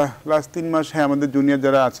 লাস্ট 3 মাস। হ্যাঁ, আমাদের জুনিয়র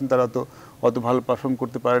যারা আছেন তারা তো অত ভালো পারফর্ম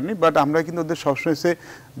করতে পারেনি, বাট আমরা কিন্তু ওদের সবসময় সে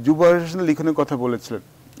যুব লিখনের কথা বলেছিলেন।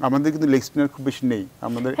 আমাদের কিন্তু লেগ স্পিনার খুব বেশি নেই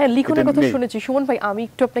আমাদের। হ্যাঁ, লিখনের কথা শুনেছি। সুমন ভাই, আমি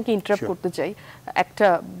একটু আপনাকে ইন্টারাপ্ট করতে চাই, একটা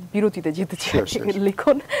বিরতিতে যেতে চাই।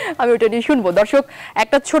 লিখন আমি ওটা নিয়ে শুনবো। দর্শক,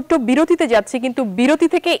 একটা ছোট্ট বিরতিতে যাচ্ছি, কিন্তু বিরতি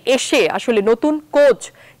থেকে এসে আসলে নতুন কোচ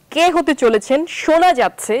কে হতে চলেছেন শোনা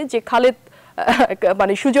যাচ্ছে যে খালেদ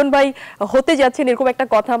মানে সুজন ভাই হতে যাচ্ছেন, এরকম একটা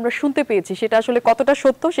কথা আমরা শুনতে পেয়েছি। সেটা আসলে কতটা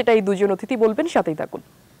সত্য সেটা এই দুজন অতিথি বলবেন, সাথেই থাকুন।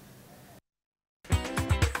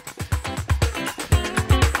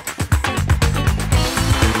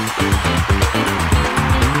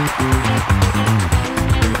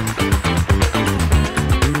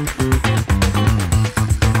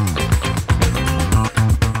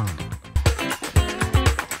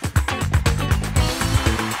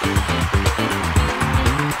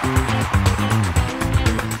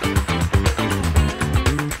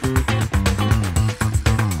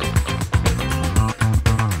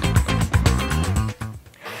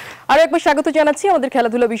 আরো একবার স্বাগত জানাচ্ছি আমাদের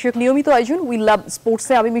খেলাধুলা বিষয়ক নিয়মিত আয়োজন উই লাভ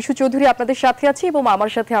স্পোর্টসে। আমি মিশু চৌধুরী আপনাদের সাথে আছি এবং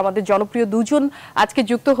আমার সাথে আমাদের জনপ্রিয় দুজন আজকে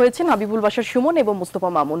যুক্ত হয়েছেন, হাবিবুল বাশার সুমন এবং মোস্তফা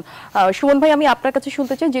মামুন। সুমন ভাই, আমি আপনার কাছে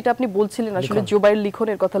শুনতে চাই, যেটা আপনি বলছিলেন আসলে জুবাইর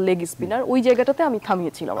লিখনের কথা, লেগ স্পিনার, ওই জায়গাটাতে আমি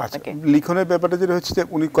থামিয়েছিলাম আপনাকে। লিখনের ব্যাপারটা যেটা হচ্ছে যে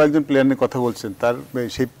উনি কয়েকজন প্লেয়ার নিয়ে কথা বলছেন, তার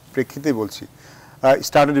সেই প্রেক্ষিতেই বলছি।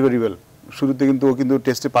 স্টার্টেড ভেরি ওয়েল, শুরুতে কিন্তু ও কিন্তু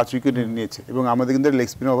টেস্টে 5 উইকেট নিয়েছে এবং আমাদের কিন্তু লেগ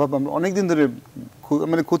স্পিনের অভাব আমরা অনেকদিন ধরে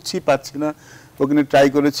মানে খুঁজছি, পাচ্ছি না। ওখানে ট্রাই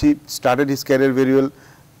করেছি, started his career very well.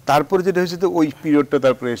 তারপরে যেটা হয়েছে তো ওই পিরিয়ডটা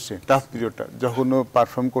তারপরে এসছে টাফ পিরিয়ডটা, যখন ও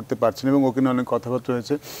পারফর্ম করতে পারছেন এবং ওখানে অনেক কথাবার্তা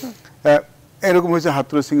হয়েছে। এরকম হয়েছে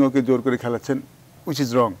হাতুড়া সিং ওকে জোর করে খেলাচ্ছেন, উইচ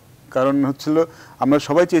ইজ রং। কারণ হচ্ছিল আমরা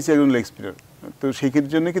সবাই চেয়েছি একজন লেগ স্পিনার, তো সেই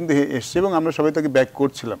ক্ষেত্রের জন্য কিন্তু এসছে এবং আমরা সবাই তাকে ব্যাক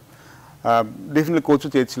করছিলাম। ডেফিনেটলি কোচও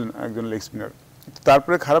চেয়েছিলেন একজন লেগ স্পিনার।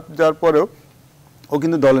 তারপরে খারাপ যাওয়ার পরেও ও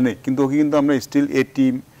কিন্তু দলে নেই, কিন্তু ওকে কিন্তু আমরা স্টিল এ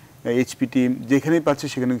টিম, এইচপি টিম যেখানেই পাচ্ছি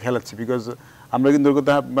সেখানে খেলাচ্ছি, বিকজ আমরা কিন্তু ওর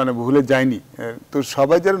কথা মানে ভুলে যাইনি। তো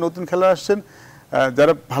সবাই যারা নতুন খেলোয়াড় আসছেন,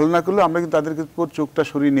 যারা ভালো না করলেও আমরা কিন্তু তাদেরকে উপর চোখটা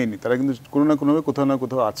সরিয়ে নিইনি, তারা কিন্তু কোনো না কোনোভাবে কোথাও না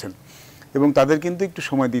কোথাও আছেন এবং তাদের কিন্তু একটু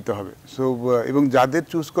সময় দিতে হবে। সো এবং যাদের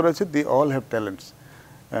চুজ করা হচ্ছে দে অল হ্যাভ ট্যালেন্টস।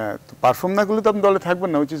 তো পারফর্ম না করলে তো আপনি দলে থাকবেন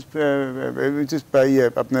না, উইচ ইজ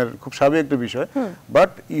আপনার খুব স্বাভাবিক একটা বিষয়।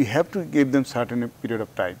 But you have to give them certain period of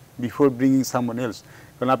time before bringing someone else.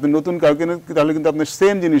 কারণ আপনি নতুন কাউকে তাহলে কিন্তু আপনার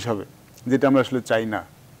সেম জিনিস হবে, যেটা আমরা আসলে চাই না।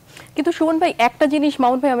 কিন্তু সুমন ভাই, একটা জিনিস,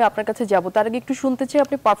 মামুন ভাই আমি আপনার কাছে যাব, তার আগে একটু শুনতে চাই,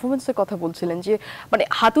 আপনি পারফরমেন্সের কথা বলছিলেন যে মানে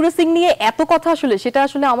হাতুড়া সিং নিয়ে এত কথা, আসলে সেটা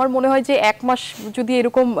আসলে আমার মনে হয় যে 1 মাস যদি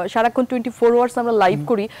এরকম সারাক্ষণ 24 আওয়ার্স আমরা লাইভ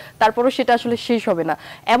করি, তারপরও সেটা আসলে শেষ হবে না।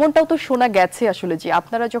 এমনটাও তো শোনা গেছে আসলে যে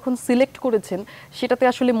আপনারা যখন সিলেক্ট করেছেন সেটাতে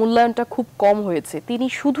আসলে মূল্যায়নটা খুব কম হয়েছে। তিনি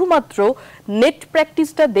শুধুমাত্র নেট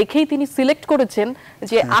প্র্যাকটিসটা দেখেই তিনি সিলেক্ট করেছেন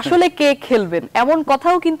যে আসলে কে খেলবেন, এমন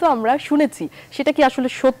কথাও কিন্তু আমরা শুনেছি। সেটা কি আসলে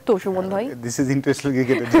সত্য সুমন ভাই? This is interesting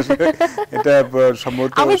cricket. এটা সম্ভবত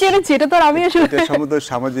আমি জেনেছি, এটা তো আমি আসলে এটা সম্ভবত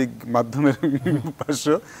সামাজিক মাধ্যমের ভাষ্য,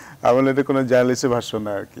 আমার এটা কোনো জার্নালিস্টের ভাষ্য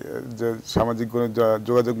না আর কি। যে সামাজিক কোনো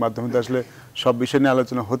যোগাযোগ মাধ্যমে তো আসলে সব বিষয় নিয়ে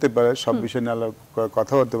আলোচনা হতে পারে, সব বিষয় নিয়ে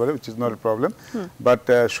কথা হতে পারে, which is not a problem. But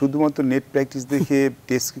শুধুমাত্র নেট প্র্যাকটিস দেখে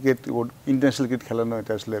টেস্ট ক্রিকেট, ইন্টারন্যাশনাল ক্রিকেট খেলানো,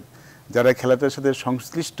 এটা আসলে যারা খেলাটার সাথে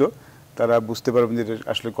সংশ্লিষ্ট তারা বুঝতে পারবেন যে এটা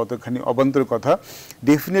আসলে কতখানি অবান্তর কথা।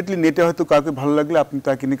 ডেফিনেটলি নেটে হয়তো কাউকে ভালো লাগলে আপনি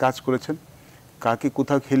তাকে নিয়ে কাজ করেছেন, কাকে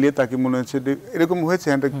কোথাও খেলিয়ে তাকে মনে হচ্ছে এরকম হয়েছে।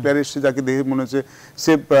 একটা প্লেয়ার এসছে যাকে দেখে মনে হচ্ছে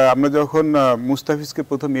সে, আমরা যখন মুস্তাফিজকে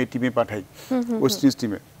প্রথম এই টিমে পাঠাই, ওয়েস্ট ইন্ডিজ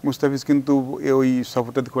টিমে, মুস্তাফিজ কিন্তু ওই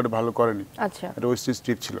সফরটাতে খুব একটা ভালো করেনি, এটা ওয়েস্ট ইন্ডিজ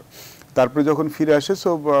ট্রিপ ছিল। তারপরে যখন ফিরে আসে, সো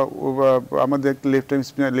আমাদের একটা লেফট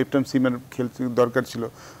আর্ম সিমার খেলতে দরকার ছিল,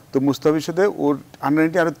 তো মুস্তাফিজের সাথে ওর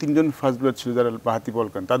আন্ডার-19 আরও 3 জন ফাস্ট বোলার ছিল যারা বাহাতি বল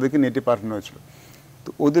করেন, তাদেরকে নেটে পাঠানো হয়েছিল। তো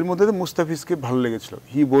ওদের মধ্যে মুস্তাফিজকে ভালো লেগেছিল,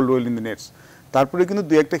 হি বোল্ড ওয়েল ইন দ্য নেটস। তারপরে কিন্তু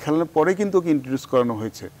 2-1টা খেলানোর পরে কিন্তু ওকে ইন্ট্রোডিউস করানো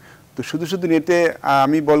হয়েছে। তো তো শুধু শুধু নেটে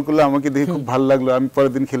আমি বল করলে আমাকে দেখে খুব ভালো লাগলো, আমি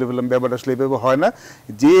পরের দিন খেলে ফেললাম, ব্যাপারটা আসলে এভাবে হয় না।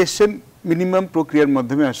 যে এসছেন মিনিমাম প্রক্রিয়ার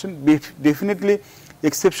মাধ্যমে আসেন। ডেফিনেটলি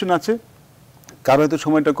এক্সেপশন আছে, কারো হয়তো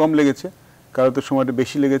সময়টা কম লেগেছে, কারো তো সময়টা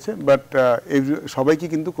বেশি লেগেছে, বাট সবাইকে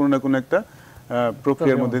কিন্তু কোনো না কোনো একটা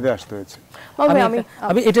প্রক্রিয়ার মধ্যে দিয়ে আসতে হয়েছে।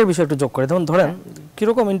 আমি এটার বিষয়ে একটু যোগ করি। ধরেন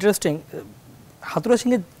কিরকম ইন্টারেস্টিং, হাতুড়া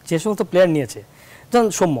সিংহে যে সমস্ত প্লেয়ার নিয়েছে, যেমন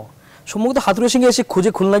সৌম্য তো হাতুড়া সিংহে এসে খুঁজে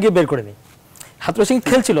খুলনা গিয়ে বের করে নি। হাতুড়া সিং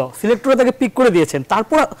খেলছিল, সিলেক্টররা তাকে পিক করে দিয়েছেন,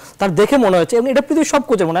 তারপর তার দেখে মনে হচ্ছে, এবং এটা পৃথিবীর সব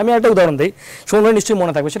কোচের মনে হয়। আমি একটা উদাহরণ দিই, সৌম্যের নিশ্চয়ই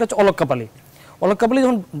মনে থাকবে, সেটা হচ্ছে অলক কাপালি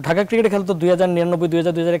যখন ঢাকা ক্রিকেটে খেলতো 2099,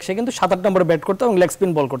 2001, সে কিন্তু 7-8 নম্বরে ব্যাট করতো এবং লেগ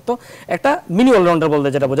স্পিন বল করতো, একটা মিনি অলরাউন্ডার বলতে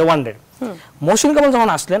যেটা বোঝা ওয়ানডে। মহসিন কামাল যখন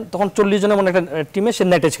আসলেন তখন 40 জনের মনে একটা টিমে সে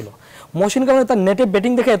নেটে ছিল। মহসিন কামাল তার নেটে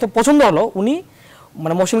ব্যাটিং দেখে এত পছন্দ হলো, উনি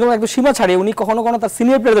মানে মহসিন কামাল একদম সীমা ছাড়িয়ে উনি কখনো তার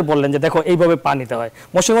সিনিয়র প্লেয়ারদের বললেন যে দেখো এইভাবে পা নিতে হয়।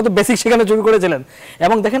 মহসিন কামাল তো বেসিক সেখানে শুরু করেছিলেন,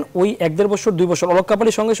 এবং দেখেন ওই 1-1.5 বছর 2 বছর অলক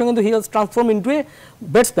কাপালির সঙ্গে সঙ্গে কিন্তু হি ওয়াজ transform into a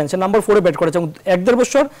batsman. Say number 4-এ bat করেছে, এবং 1-1.5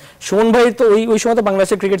 বছর সুমন ভাই তো ওই সময় তো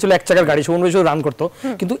বাংলাদেশের ক্রিকেট ছিল 1 চাকার গাড়ি, সুমন ভাই শুধু রান করতো,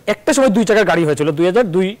 কিন্তু একটা সময় 2 চাকার গাড়ি হয়েছিল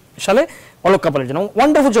 2002 সালে অলক কাপালির জন্য,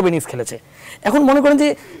 ওয়ান্ডারফুল জব ইনিংস খেলেছে। এখন মনে করেন যে,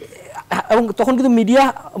 এবং তখন কিন্তু মিডিয়া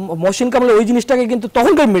মহসিন কামালের ওই জিনিসটাকে কিন্তু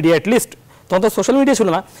তখনকার মিডিয়া অ্যাটলিস্ট, তখন তো সোশ্যাল মিডিয়া ছিল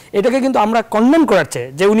না, এটাকে কিন্তু আমরা কন্ডেম করাচ্ছে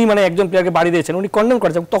যে উনি মানে একজন প্লেয়ারকে বাড়ি দিয়েছেন, উনি কন্ডেম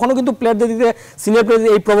করাচ্ছে। তখনও কিন্তু প্লেয়ারদের দিকে সিনিয়র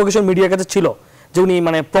প্লেয়ারদের এই প্রভোকেশন মিডিয়ার কাছে ছিল যে উনি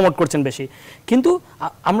মানে প্রমোট করছেন বেশি, কিন্তু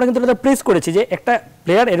আমরা কিন্তু এটা প্রেস করেছি যে একটা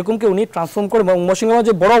প্লেয়ার এরকমকে উনি ট্রান্সফর্ম করে, এবং মহসিন কামালের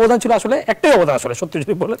যে বড় অবদান ছিল আসলে একটাই অবদান আসলে সত্যি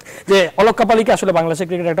যদি বলে যে অলক কাপালিকে আসলে বাংলাদেশের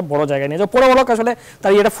ক্রিকেটের একটা বড় জায়গায় নিয়ে যাও। পরে অলক আসলে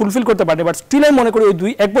তার এটা ফুলফিল করতে পারেনি, বাট স্টিল আমি মনে করি ওই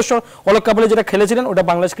 2-1 বছর অলক কাপালি যেটা খেলেছিলেন ওটা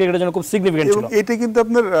বাংলাদেশ ক্রিকেটের জন্য খুব সিগনিফিকেন্ট ছিল। এটা কিন্তু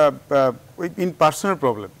আপনার ওই ইন পার্সোনাল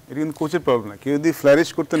প্রবলেম, এটা কিন্তু কোচের প্রবলেম না। কেউ যদি ফ্লারিশ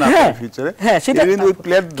করতে না পারে ফিউচারে, হ্যাঁ সেটা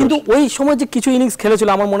কিন্তু ওই সময় যে কিছু ইনিংস খেলেছিল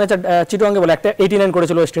আমার মনে আছে চিটাগং বলে একটা 89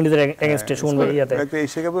 করেছিল ওয়েস্ট ইন্ডিজের এগেইনস্টে সুমন ভাই, ইয়াতে একটা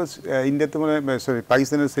এশিয়া কাপে ইন্ডিয়াতে মানে সরি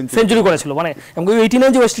পাকিস্তানের সেঞ্চুরি করেছিল, মানে এবং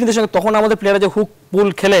 89 যে ওয়েস্ট ইন্ডিজের সঙ্গে তখন আমাদের প্লেয়াররা যে হুক পুল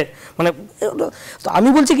খেলে, মানে তো আমি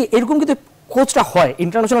বলছি কি এরকম কিন্তু কোচটা হয়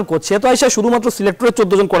ইন্টারন্যাশনাল কোচ, সে তো আইসা শুধুমাত্র সিলেক্টরে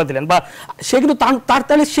 14 জন করে দিলেন, বা সে কিন্তু তার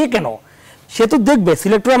তাহলে সে কেন, সে তো দেখবে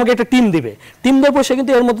সিলেক্টর আমাকে একটা টিম দিবে, টিম দেওয়ার পর সে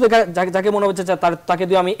কিন্তু এর মধ্যে যাকে মনে হচ্ছে তাকে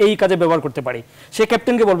দিয়ে আমি এই কাজে ব্যবহার করতে পারি, সে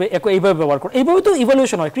ক্যাপ্টেনকে বলবে এইভাবে ব্যবহার করো। এইভাবে তো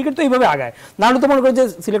ইভ্যালুয়েশন হয়, ক্রিকেট তো এইভাবে আগায়। নাহলে তো মনে করেন যে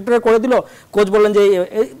সিলেক্টরে করে দিল, কোচ বললেন যে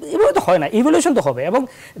এইভাবে তো হয় না, ইভ্যালুয়েশন তো হবে। এবং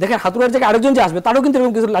দেখেন হাতুড়ার জায়গায় আরেকজন যে আসবে তারও কিন্তু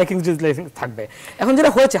এরকম কিছু লাইকিং থাকবে। এখন যেটা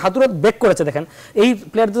হয়েছে হাতুড়া ব্যাক করেছে, দেখেন এই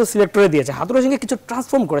প্লেয়ারদের সিলেক্টরে দিয়েছে, হাতুড়ার সঙ্গে কিছু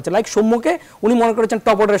ট্রান্সফর্ম করেছে, লাইক সৌম্যকে উনি মনে করেছেন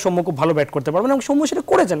টপ অর্ডারের সৌম্য খুব ভালো ব্যাট করতে পারবেন, এবং সৌম্য সেটা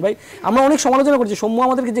করেছেন। ভাই আমরা অনেক সমালোচনা করেছি, সৌম্য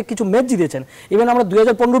আমাদেরকে যে কিছু ম্যাচ জিতেছেন, ইভেন আমরা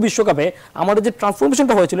 2015 বিশ্বকাপে আমাদের যে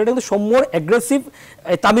ট্রান্সফরমেশনটা হয়েছিল এটা কিন্তু সৌম্যর অ্যাগ্রেসিভ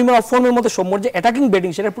তামিমের অফ ফর্মের মধ্যে সৌম্যর যে অ্যাটাকিং ব্যাটিং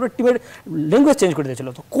সেটা পুরো টিমের ল্যাঙ্গুয়েজ চেঞ্জ করে দিয়েছিল।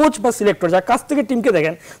 তো কোচ বা সিলেক্টর যার কাছ থেকে টিমকে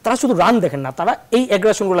দেখেন, তারা শুধু রান দেখেন না, তারা এই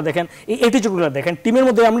অ্যাগ্রেশনগুলো দেখেন, এই অ্যাটিটিউডগুলো দেখেন। টিমের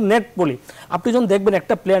মধ্যে আমরা নেট বলি, আপনি যখন দেখবেন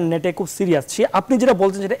একটা প্লেয়ার নেটে খুব সিরিয়াস, সে আপনি যেটা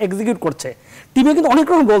বলছেন সেটা এক্সিকিউট করছে। টিমে কিন্তু অনেক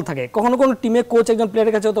রকম বল থাকে, কখনো কোনো টিমে কোচ একজন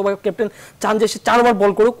প্লেয়ারের কাছে অথবা ক্যাপ্টেন চান যে সে 4 বার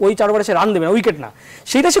বল করুক, ওই 4 বারে সে রান দেবে না, উইকেট না,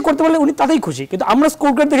 সেটা সে করতে পারলে উনি তাতেই খুশি। কিন্তু আমরা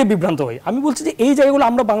স্কোর কার্ড দেখে বিভ্রান্ত হই। আমি বলছি যে এই জায়গাগুলো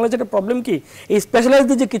আমরা বাংলাদেশের প্রবলেম কি, এই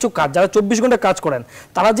স্পেশালাইজড যে কিছু কাজ যারা 24 ঘন্টা কাজ করেন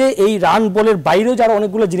তারা যে এই রান বলের বাইরেও যারা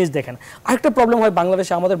অনেকগুলো জিনিস দেখেন। আরেকটা প্রবলেম হয়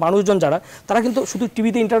বাংলাদেশে আমাদের মানুষজন যারা, তারা কিন্তু শুধু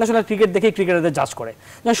টিভিতে ইন্টারন্যাশনাল ক্রিকেট দেখে ক্রিকেটারদের জাজ করে।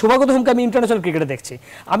 যেমন শোভাগত হোমকে আমি ইন্টারন্যাশনাল ক্রিকেটে দেখছি,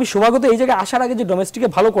 আমি শোভাগত এই জায়গায় আসার আগে যে ডোমেস্টিকে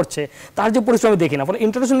ভালো করছে তার যে পরিশ্রম দেখি না, ফলে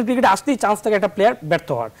ইন্টারন্যাশনাল ক্রিকেটে আসতেই চান্স থাকে একটা প্লেয়ার ব্যর্থ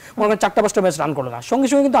হওয়ার, মনে করেন 4টা-5টা ম্যাচ রান করলো না, সঙ্গে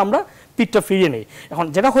সঙ্গে কিন্তু আমরা পিঠটা ফিরিয়ে নেই। এখন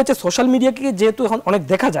যেটা হয়েছে সোশ্যাল মিডিয়াকে যেহেতু এখন অনেক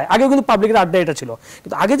দেখা যায়, আগেও কিন্তু পাবলিকের আড্ডা এটা ছিল,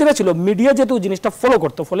 কিন্তু আগে যেটা ছিল মিডিয়া যেহেতু জিনিসটা ফলো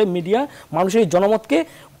করতো, ফলে মিডিয়া মানুষের জনমতকে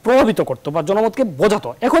প্রভাবিত করতো বা জনমতকে বোঝাতো।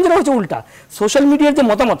 এখন যেটা হচ্ছে উল্টা, সোশ্যাল মিডিয়ার যে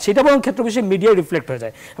মতামত সেটা বরং ক্ষেত্র বিশেষে মিডিয়া রিফ্লেক্ট হয়ে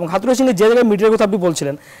যায়। এবং হাতুড়া সিংয়ের যে জায়গায় মিডিয়ার কথা আপনি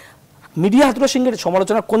বলছিলেন, মিডিয়া হাতুড়া সিংয়ের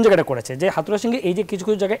সমালোচনা কোন জায়গাটা করেছে, যে হাতুড়া সিংয়ে এই যে কিছু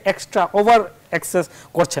কিছু জায়গায় এক্সট্রা ওভার এক্সেস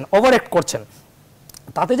করছেন, ওভার অ্যাক্ট করছেন,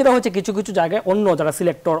 তাতে যেটা হচ্ছে কিছু কিছু জায়গায় অন্য যারা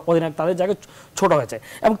সিলেক্টর অধিনায়ক তাদের জায়গায় ছোট হয়েছে,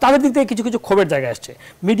 এবং তাদের দিক থেকে কিছু কিছু ক্ষোভের জায়গায় আসছে।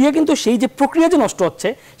 মিডিয়া কিন্তু সেই যে প্রক্রিয়া যে নষ্ট হচ্ছে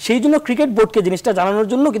সেই জন্য ক্রিকেট বোর্ডকে জিনিসটা জানানোর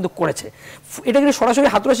জন্য কিন্তু করেছে। এটা কিন্তু সরাসরি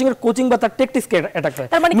হাতুড়া সিংয়ের কোচিং বা তার টেকটিক্সকে অ্যাটাক করে।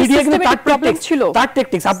 মিডিয়া কিন্তু তার প্রবলেম ছিল, তার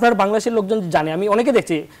টেকটিক্স আপনার বাংলাদেশের লোকজন জানে, আমি অনেকে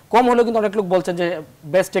দেখছি, কম হলেও কিন্তু অনেক লোক বলছেন যে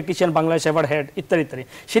best technician Bangladesh ever head ইত্যাদি ইত্যাদি,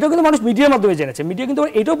 সেটাও কিন্তু মানুষ মিডিয়ার মাধ্যমে জেনেছে। মিডিয়া কিন্তু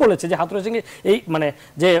এটাও বলেছে যে হাতুড়া সিং এই মানে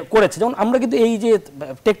যে করেছে, যেমন আমরা কিন্তু এই যে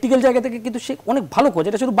টেকনিক্যাল জায়গা থেকে কিন্তু সে অনেক ভালো কোচ,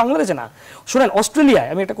 এটা শুধু বাংলাদেশে না। শুনেন অস্ট্রেলিয়ায়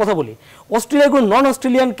আমি একটা কথা বলি, অস্ট্রেলিয়ার কোনো নন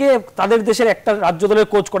অস্ট্রেলিয়ানকে তাদের দেশের একটা রাজ্য দলের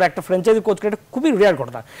কোচ করে, একটা ফ্র্যাঞ্চাইজি কোচ করে, এটা খুবই রেয়ার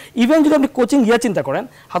ঘটনা। ইভেন যদি আপনি কোচিং চিন্তা করেন,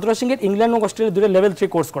 হাতুড়া সিংয়ের ইংল্যান্ড এবং অস্ট্রেলিয়া দুটো লেভেল 3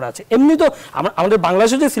 কোর্স করা আছে। এমনি তো আমাদের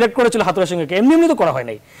বাংলাদেশে যে সিলেক্ট করেছিল হাতুড়া সিংকে এমনি তো করা হয়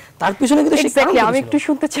নাই, তার পিছনে কিন্তু আমি একটু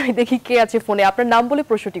শুনতে চাই, দেখি কে আছে ফোনে, আপনার নাম বলে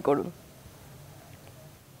প্রশ্নটি করুন।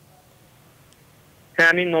 হ্যাঁ,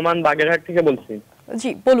 আমি নোমান বাগেরহাট থেকে বলছি। জি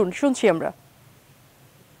বলুন, শুনছি আমরা।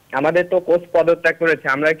 আমাদের তো কোচ পদত্যাগ করেছে,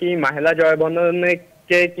 আমরা কি মাহেলা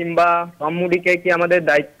জয়বর্ধনেকে কিংবা টমমুডিকে কি আমাদের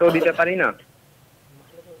দায়িত্ব দিতে পারি না?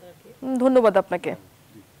 ধন্যবাদ আপনাকে।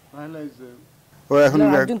 ও এখন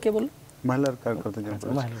একজন কে বল মহিলার কার কথা জানতে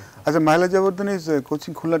আচ্ছা Mahela Jayvardhan is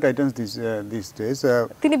coaching Khulna Titans this days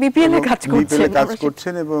তিনি বিপিএল এ কাজ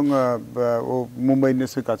করছেন এবং ও মুম্বাই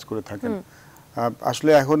ইন্ডিয়ান্সে কাজ করে থাকেন। আসলে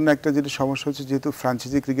এখন একটা যেটা সমস্যা হচ্ছে যেহেতু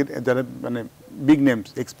ফ্রাঞ্চাইজি ক্রিকেট যারা মানে big names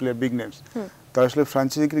x player big names তারা আসলে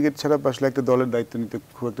ফ্রাঞ্চাইজি ক্রিকেট ছাড়া আসলে একটা দলের দায়িত্ব নিতে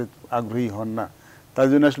খুব একটা আগ্রহী হন না। তার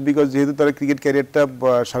জন্য আসলে বিকজ যেহেতু তারা ক্রিকেট ক্যারিয়ারটা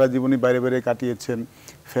সারা জীবনই বাইরে বাইরে কাটিয়েছেন,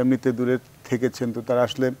 ফ্যামিলিতে দূরে থেকেছেন, তো তারা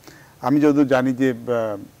আসলে আমি যতদূর জানি যে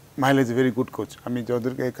মাহিলা is a very good coach. আমি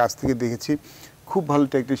যতদূর কাছ থেকে দেখেছি খুব ভালো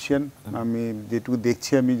টেকনিশিয়ান। আমি যেটুকু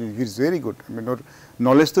দেখছি আমি ইজ ভেরি গুড। আমি ওর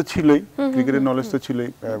নলেজ তো ছিলই, ক্রিকেটের নলেজ তো ছিলই,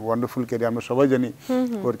 ওয়ান্ডারফুল ক্যারিয়ার, আমরা সবাই জানি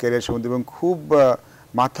ওর ক্যারিয়ার সম্বন্ধে, এবং খুব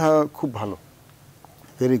মাথা খুব ভালো,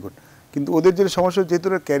 ভেরি গুড। কিন্তু ওদের যে সমস্যা যেহেতু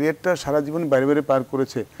ওরা ক্যারিয়ারটা সারা জীবন বাইরে বাইরে পার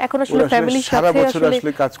করেছে, এখন আসলে ফ্যামিলির সাথে সারা বছর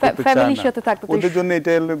আসলে কাজ করতে চায় না। থাকতে ওদের জন্য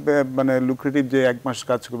এটা মানে লুক্রেটিভ যে এক মাস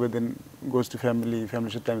কাজ করবে, দেন গোজ টু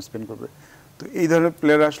ফ্যামিলির সাথে টাইম স্পেন্ড করবে। তো এই ধরনের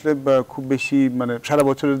প্লেয়ার আসলে খুব বেশি মানে সারা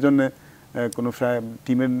বছরের জন্য কোনো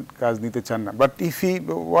টিমের কাজ নিতে চান না। But if he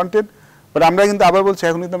wanted, but আমরা কিন্তু আবার বলছি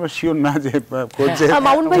এখন কিন্তু আমরা শিওর না যে কোচ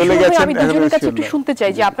চলে গেছেন। আমি দুজনের কাছে একটু শুনতে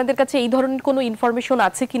চাই যে আপনাদের কাছে এই ধরনের কোনো ইনফরমেশন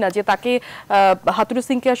আছে কিনা যে তাকে হাতুরু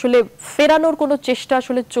সিংকে আসলে ফেরানোর কোনো চেষ্টা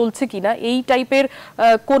আসলে চলছে কিনা, এই টাইপের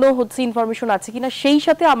কোনো ইনফরমেশন আছে কিনা। সেই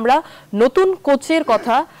সাথে আমরা নতুন কোচের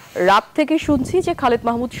কথা রাত থেকে শুনছি যে খালেদ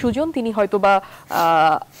মাহমুদ সুজন তিনি হয়তোবা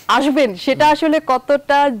আসবেন, সেটা আসলে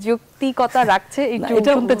কতটা যৌক্তিকতা রাখছে একটু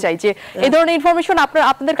শুনতে চাই যে এই ধরনের ইনফরমেশন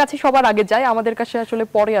আপনাদের কাছে সবার আগে যায়, আমাদের কাছে আসলে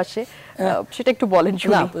পরে আসে, সেটা একটু বলেন।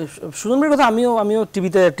 সুজন ভাইয়ের কথা আমিও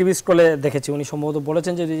টিভি স্ক্রলে দেখেছি, উনি সম্ভবত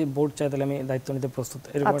বলেছেন যে বোর্ড চাই তাহলে আমি দায়িত্ব নিতে প্রস্তুত,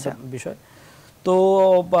 এরকম একটা বিষয়। তো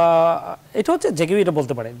এটা হচ্ছে যে কেউ এটা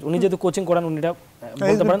বলতে পারে, উনি যেহেতু কোচিং করান উনি এটা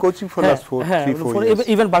বলতে পারেন।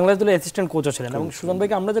 ইভেন বাংলাদেশ দলের অ্যাসিস্ট্যান্ট কোচও ছিলেন। এবং সুজন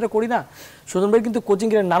ভাইকে আমরা যেটা করি না, সুজন ভাই কিন্তু কোচিং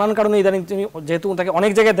এর নানান কারণে ইদানিং যেহেতু তাকে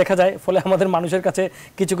অনেক জায়গায় দেখা যায়, ফলে আমাদের মানুষের কাছে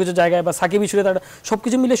কিছু কিছু জায়গায় বা সাকিব ইস্যুতে তার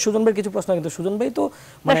সবকিছু মিলে সুজন ভাইয়ের কিছু প্রশ্ন, কিন্তু সুজন ভাই তো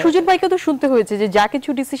সুজন ভাইকে তো শুনতে হয়েছে যে যা কিছু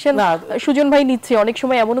ডিসিশন সুজন ভাই নিচ্ছে, অনেক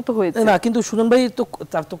সময় এমনও তো হয়েছে না, কিন্তু সুজন ভাই তো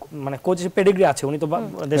তার তো মানে কোচ পেডিগ্রি আছে, উনি তো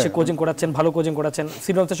দেশে কোচিং করাচ্ছেন, ভালো কোচিং করাচ্ছেন,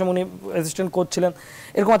 শ্রীলঙ্কার সময় উনি অ্যাসিস্ট্যান্ট কোচ ছিলেন,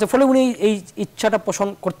 এরকম আছে। ফলে উনি এই ইচ্ছাটা পোষণ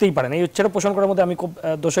করতেই পারেন। এই ইচ্ছাটা পোষণ করার মধ্যে আমি খুব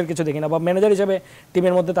দোষের কিছু দেখি না, বা ম্যানেজার হিসেবে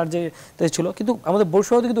টিমের মধ্যে তার যে ছিল। কিন্তু আমাদের বোর্ড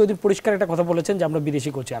সভাপতি কিন্তু ওই দিন পরিষ্কার একটা কথা বলেছেন যে আমরা বিদেশি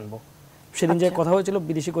কোচে আনবো, সেদিন যে কথা হয়েছিল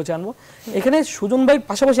বিদেশি কোচে আনবো। এখানে সুজন ভাই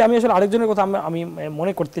পাশাপাশি আমি আসলে আরেকজনের কথা আমি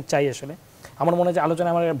মনে করতে চাই, আসলে আমার মনে হয় যে আলোচনা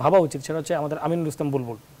আমার ভাবা উচিত, সেটা হচ্ছে আমাদের আমিনুল ইসলাম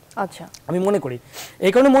বুলবুল। আচ্ছা, আমি মনে করি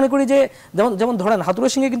এই কারণে মনে করি যে যেমন ধরেন হাতুরু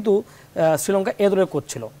সিংহে কিন্তু শ্রীলঙ্কা এ দলের কোচ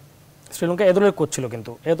ছিল, শ্রীলঙ্কা এ দলের কোচ ছিল,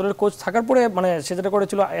 কিন্তু এ দলের কোচ থাকার পরে মানে সে যেটা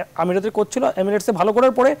করেছিল আমিরাতের কোচ ছিল, এমিরেটসে ভালো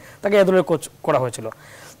করার পরে তাকে এ দলের কোচ করা হয়েছিল।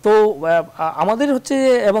 তো আমাদের হচ্ছে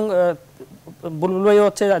এবং বুলবুল ভাই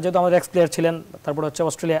হচ্ছে যেহেতু আমাদের এক্স প্লেয়ার ছিলেন, তারপরে হচ্ছে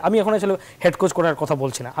অস্ট্রেলিয়া, আমি এখন আসলে হেড কোচ করার কথা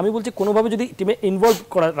বলছি না, আমি বলছি কোনোভাবে যদি টিমে ইনভলভ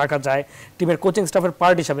রাখা যায় টিমের কোচিং স্টাফের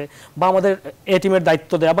পার্ট হিসাবে, বা আমাদের এ টিমের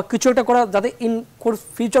দায়িত্ব দেওয়া বা কিছু একটা করা যাতে ইন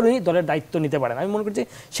ফিউচার উনি দলের দায়িত্ব নিতে পারেন, আমি মনে করছি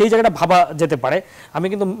সেই জায়গাটা ভাবা যেতে পারে। আমি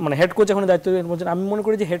কিন্তু মানে হেড কোচ এখন দায়িত্ব বলছেন, আমি মনে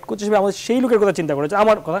করি যে হেড কোচ হিসেবে আমাদের সেই লোকের কথা চিন্তা করেছে,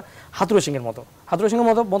 আমার কথা হাতুরু সিংয়ের মতো। হাতুরু সিংয়ের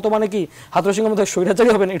মতো মানে কি হাতুরু সিংয়ের মতো স্বৈরাচারী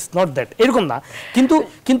হবেন, ইটস নট দ্যাট, এরকম না, কিন্তু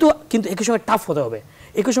কিন্তু কিন্তু একই সঙ্গে টাফ হতে হবে,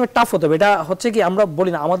 একই সময় টাফ হতে হবে। এটা হচ্ছে কি আমরা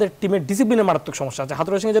বলি না আমাদের টিমের ডিসিপ্লিনের মারাত্মক সমস্যা আছে।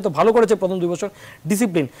 হাতুরু সিংহে যেহেতু ভালো করেছে প্রথম 2 বছর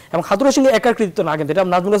ডিসিপ্লিন, এবং হাতুরু সিংহে একার কৃতিত্ব না, কিন্তু এটা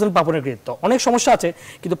নাজমুল হাসান পাপনের কৃতিত্ব। অনেক সমস্যা আছে,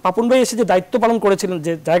 কিন্তু পাপন ভাই এসে যে দায়িত্ব পালন করেছিলেন,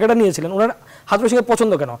 যে জায়গাটা নিয়েছিলেন, ওনার হাতুরু সিংহে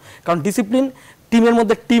পছন্দ কেন? কারণ ডিসিপ্লিন, টিমের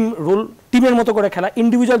মধ্যে টিম রুল, টিমের মতো করে খেলা,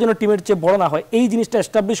 ইন্ডিভিজুয়াল যেন টিমের চেয়ে বড় না হয়, এই জিনিসটা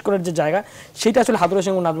এস্টাবলিশ করার যে জায়গা, সেটা আসলে হাতুরু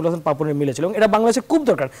সিং ও নাজমুল হাসান পাপনের মিলেছিল, এবং এটা বাংলাদেশে খুব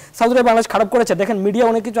দরকার। সাউথ আফ্রিকা বাংলাদেশ খারাপ করেছে, দেখেন মিডিয়া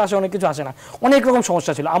অনেক কিছু আসে, অনেক কিছু আসে না, অনেক রকম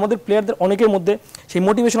সমস্যা ছিল। আমাদের প্লেয়ারদের অনেকের মধ্যে সেই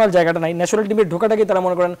মোটিভেশনাল জায়গাটা নাই, ন্যাশনাল টিমের ঢোকাটাকে তারা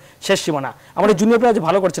মনে করেন শেষ সীমানা। আমাদের জুনিয়র প্লেয়ার যে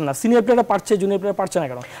ভালো করছেন না, সিনিয়র প্লেয়াররা পারছে, জুনিয়র প্লেয়ার পারছে না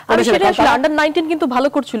কেন? আন্ডার 19 কিন্তু ভালো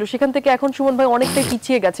করছিল, সেখান থেকে এখন সুমন ভাই অনেকটাই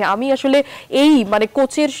পিছিয়ে গেছে। আমি আসলে এই মানে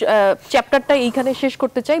কোচের চ্যাপ্টারটা এইখানে শেষ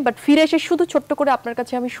করতে চাই, বাট ফিরে এসে শুধু ছোট্ট করে আপনার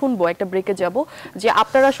কাছে আমি শুনবো, একটা ব্রেকে যাব, যে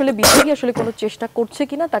আপনারা আসলে বিসিবি আসলে কোনো চেষ্টা করছে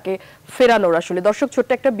কিনা তাকে ফেরানোর। আসলে দর্শক ছোট্ট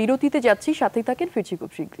একটা বিরতিতে যাচ্ছি, সাথেই থাকেন, ফিরছি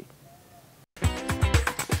খুব শীঘ্রই।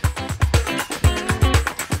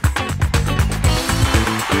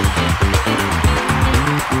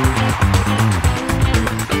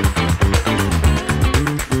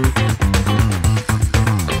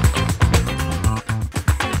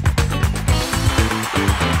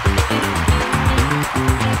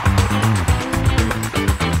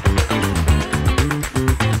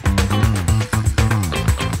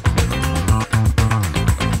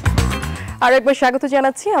 আর একবার স্বাগত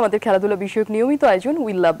জানাচ্ছি আমাদের খেলাধুলা বিষয়ক নিয়মিত আয়োজন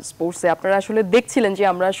উই লাভ স্পোর্টসে। আপনারা আসলে দেখছিলেন যে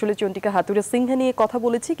আমরা আসলে চন্ডিকা হাতুড়ে সিংহা নিয়ে কথা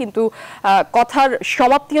বলেছি, কিন্তু কথার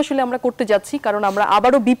সমাপ্তি আসলে আমরা করতে যাচ্ছি, কারণ আমরা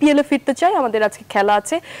আবারও বিপিএল এ ফিরতে চাই। আমাদের আজকে খেলা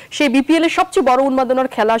আছে, সেই বিপিএল এর সবচেয়ে বড়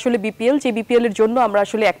উন্মাদনার খেলা আসলে বিপিএল, যে বিপিএল এর জন্য আমরা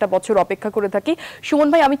আসলে একটা বছর অপেক্ষা করে থাকি। সুমন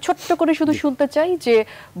ভাই, আমি ছোট্ট করে শুধু শুনতে চাই যে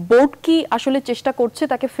বোর্ড কি আসলে চেষ্টা করছে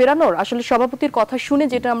তাকে ফেরানোর? আসলে সভাপতির কথা শুনে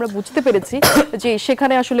যেটা আমরা বুঝতে পেরেছি যে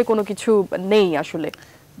সেখানে আসলে কোনো কিছু নেই। আসলে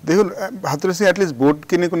দেখুন, হাতুড়ে সিং অ্যাটলিস্ট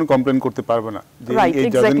বোর্ডকে নিয়ে কোনো কমপ্লেন করতে পারবে না যে এই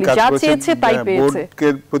যতদিন কাজ করেছে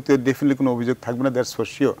বোর্ডের প্রতি ডেফিনেটলি কোনো অভিযোগ থাকবে না, দ্যাটস ফর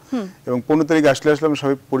শিওর। এবং 15 তারিখ আসলে আমরা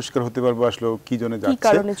সবাই পরিষ্কার হতে পারবো আসলে কি জন্য যাচ্ছে, কি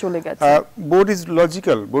কারণে চলে গেছে। Board is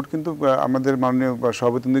logical. বোর্ড কিন্তু আমাদের মাননীয়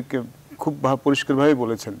সভাপতিকে খুব পরিষ্কারভাবে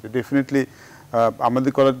বলেছেন যে ডেফিনেটলি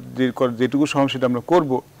আমাদের করার যেটুকু সময় সেটা আমরা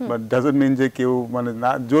করবো, বাট ডাজন্ট মিন যে কেউ মানে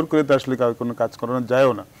না জোর করে তো আসলে কোনো কাজ করানো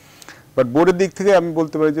যায়ও না। বাট বোর্ডের দিক থেকে আমি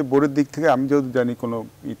বলতে পারি যে বোর্ডের দিক থেকে আমি যেহেতু জানি কোনো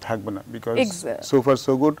থাকবে না, because so far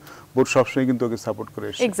so good. Board সবসময় কিন্তু ওকে সাপোর্ট করে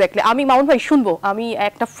এসেছে। এক্স্যাক্টলি। আমি মামুন ভাই শুনবো, আমি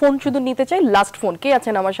একটা ফোন শুধু নিতে চাই, লাস্ট ফোন। কে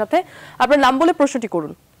আছেন আমার সাথে? আপনার নাম বলে প্রশ্নটি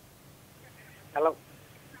করুন। হ্যালো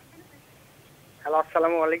হ্যালো,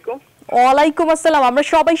 আসসালামু আলাইকুম। ওয়ালাইকুম আসসালাম, আমরা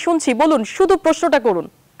সবাই শুনছি, বলুন, শুধু প্রশ্নটা করুন।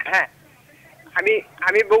 হ্যাঁ,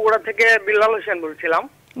 আমি বগুড়া থেকে বিল্লাল হোসেন বলছিলাম।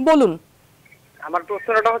 বলুন। আমার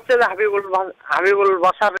প্রশ্নটা হচ্ছে যে হাবিবুল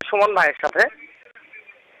বাশার সুমন ভাইয়ের সাথে।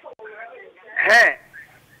 হ্যাঁ,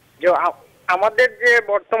 যে আমাদের যে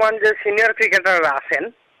বর্তমান যে সিনিয়র ক্রিকেটাররা আছেন,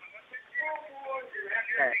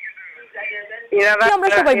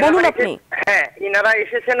 হ্যাঁ, ইনারা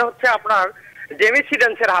এসেছেন হচ্ছে আপনার জেমি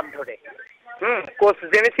সিডেন্সের হাত ধরে, কোচ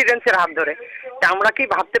জেমি সিডেন্সের হাত ধরে। আমরা কি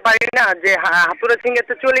ভাবতে পারি না যে হাতুড়ে সিং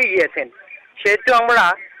এতে চলে গিয়েছেন, সেহেতু আমরা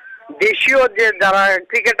দেশীয় যে যারা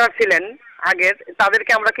ক্রিকেটার ছিলেন আগের,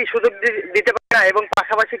 তাদেরকে আমরা কি সুযোগ দিতে পারি না? এবং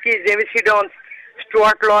পাশাপাশি কি জেমি সিডন্স,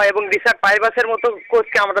 স্টুয়ার্ট ল এবং রিচার্ড পাইবাসের মতো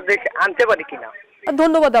কোচকে আমরা দেশে আনতে পারি কিনা?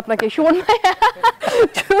 ধন্যবাদ আপনাকে সুমন ভাই।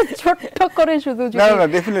 ছোট্ট করে শুধু না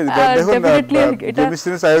ডেফিনেটলি দেখুন, জেমি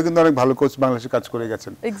সিডন্স আয়ও কিন্তু অনেক ভালো কোচ বাংলাদেশে কাজ করে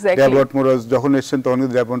গেছেন। ডেভলট মোরজ যখন এসেছেন তখন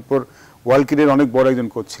কিন্তু ডেভলটপুর ওয়ার্ল্ড ক্রিকেটের অনেক বড় একজন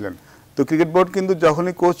কোচ ছিলেন। তো ক্রিকেট বোর্ড কিন্তু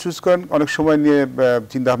যখনই কোচ চুজ করেন অনেক সময় নিয়ে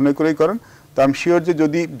চিন্তা ভাবনা করেই করেন। তো আমি শিওর যে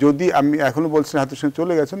যদি আমি এখনো বলছি হাতুড়ে সিং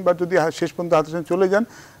চলে গেছেন, বা যদি শেষ পর্যন্ত হাতুড়ে সিং চলে যান,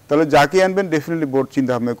 তাহলে যাকে আনবেন ডেফিনেটলি বোর্ড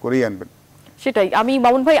চিন্তা ভাবনা করেই আনবেন। সেটাই। আমি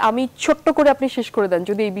মামুন ভাই, আমি ছোট্ট করে আপনি শেষ করে দেন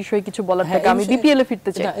যদি এই বিষয়ে কিছু বলার থাকে। আমি বিপিএল এ ফিরতে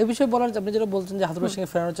চাই। এই বিষয়ে বলার, আপনি যেটা বলছেন যে হাতুড়ে সিং এর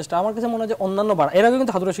ফেরানোর চেষ্টা, আমার কাছে মনে হয় যে অন্যান্য বার এর আগে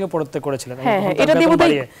কিন্তু হাতুড়ে সিং এর পদত্যাগ করেছিলেন। হ্যাঁ, এটা দিয়ে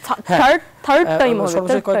বোধহয় থার্ড টাইম হবে।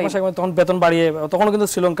 সর্বশেষ কয়েক মাস আগে তখন বেতন বাড়িয়ে, তখন কিন্তু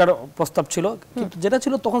শ্রীলঙ্কার প্রস্তাব ছিল, কিন্তু যেটা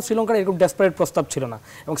ছিল তখন শ্রীলঙ্কার এরকম ডেসপারেট প্রস্তাব ছিল না,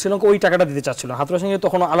 এবং শ্রীলঙ্কা ওই টাকাটা দিতে চাচ্ছিল না। হাতুড়ে সিং এর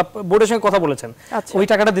তখন আলাপ বোর্ডের সঙ্গে কথা বলেছেন, ওই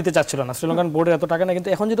টাকাটা দিতে চাচ্ছিল না শ্রীলঙ্কান বোর্ডের, এত টাকা না। কিন্তু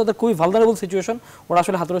এখন যেটা ওদের খুবই ভালনারেবল সিচুয়েশন, ওরা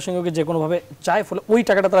আসলে হাতুড়ে সিংকে যে কোনো ভাবে চায়, ফলে ওই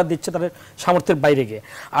টাকাটা তারা দিচ্ছে তাদের সামর্থ্যের বাইরে গিয়ে।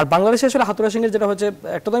 আর বাংলাদেশে আসলে হাতুড়ে সিং এর যেটা হচ্ছে,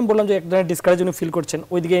 একটা তো আমি বললাম যে এক ধরনের ডিসকারেজ উনি ফিল করছেন,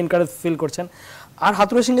 ওইদিকে এনকারেজ ফিল করছেন। আর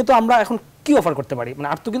হাতুড়ে সিং এ তো আমরা এখন কি অফার করতে পারি, মানে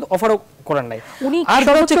আর তো কিন্তু অফারও করার নাই। আর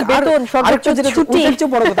সর্বোচ্চ বেতন, সর্বোচ্চ ছুটি,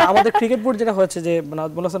 সবচেয়ে বড় কথা আমাদের ক্রিকেট বোর্ড যেটা হচ্ছে যে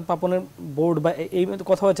নাজমুল হাসান পাপনের বোর্ড বা এই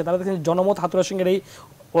কথা হচ্ছে, তারা দেখেন জনমত হাতুড়ে সিং এর এই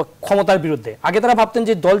ক্ষমতার বিরুদ্ধে। আগে তারা ভাবতেন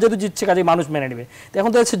যে দল যেহেতু জিতছে কাজে মানুষ মেনে নেবে, এখন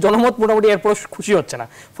তো হচ্ছে জনমত মোটামুটি এরপর খুশি হচ্ছে না।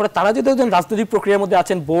 ফলে তারা যদি একজন রাজনৈতিক প্রক্রিয়ার মধ্যে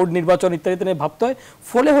আছেন, বোর্ড নির্বাচন ইত্যাদি নিয়ে ভাবতে হয়,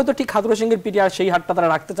 ফলে হয়তো ঠিক হাতুড়ে সিং এর পিঠে আর সেই হাতটা তারা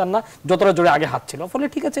রাখতে চান না যতটা জোরে আগে হাত ছিল। ফলে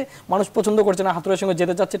ঠিক আছে, মানুষ পছন্দ করছে না, হাতুড়ে সিং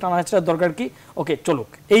যেতে চাচ্ছে, টানা হাঁচড়ার দরকার কি, ওকে চলুক,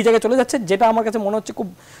 এই জায়গায় চলে যাচ্ছে। যেটা আমার কাছে মনে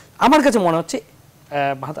হচ্ছে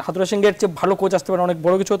হাতুড়ে সিং এর চেয়ে ভালো কোচ আসতে পারে, অনেক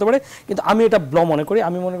বড় কিছু হতে পারে, কিন্তু আমি এটা মনে করি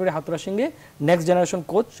হাতুড়ে সিং নেক্সট জেনারেশন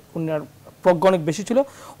কোচ, উনার প্রজ্ঞা অনেক বেশি ছিল,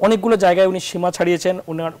 অনেকগুলো জায়গায় উনি সীমা ছাড়িয়েছেন,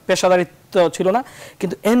 উনার পেশাদারিত্ব ছিল না,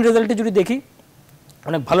 কিন্তু এন্ড রেজাল্টে যদি দেখি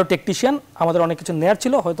অনেক ভালো টেকনিশিয়ান, আমাদের অনেক কিছু নেয়ার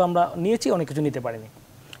ছিল, হয়তো আমরা নিয়েছি, অনেক কিছু নিতে পারিনি।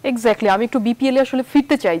 এক্স্যাক্টলি। আমি একটু বিপিএল এ আসলে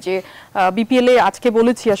ফিরতে চাই, যে বিপিএল এ আজকে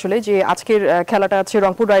বলেছি আসলে যে আজকের খেলাটা আছে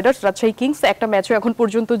রংপুর রাইডার্স রাজশাহী কিংস, একটা ম্যাচও এখন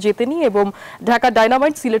পর্যন্ত জেতেনি, এবং ঢাকা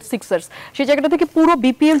ডায়নামাইট সিলেট সিক্সার্স। সেই জায়গাটা থেকে পুরো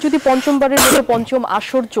বিপিএল যদি পঞ্চমবারের মতো পঞ্চম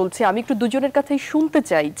আসর চলছে, আমি একটু দুজনের কাছেই শুনতে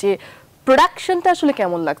চাই যে প্রোডাকশনটা আসলে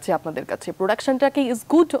কেমন লাগছে আপনাদের কাছে? প্রোডাকশনটা কি ইজ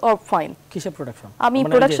গুড অর ফাইন? কিসের প্রোডাকশন? আমি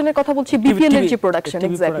প্রোডাকশনের কথা বলছি, বিপিএল এর যে প্রোডাকশন।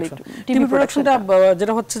 এক্স্যাক্টলি, টিভি প্রোডাকশনটা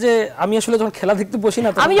যেটা হচ্ছে যে আমি আসলে যখন খেলা দেখতে বসি না,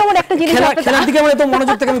 আমি যেমন একটা জিনিস খেলার দিকে আমার এত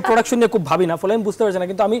মনোযোগ থেকে আমি প্রোডাকশন নিয়ে খুব ভাবি না, ফলে আমি বুঝতে পারছি না।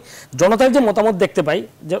 কিন্তু আমি জনতার যে মতামত দেখতে পাই,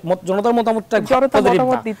 যে জনতার মতামতটা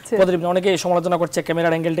পজিটিভ, অনেকে সমালোচনা করছে,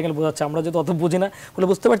 ক্যামেরার অ্যাঙ্গেল ট্যাঙ্গেল বোঝাচ্ছে, আমরা যেহেতু অত বুঝি না বলে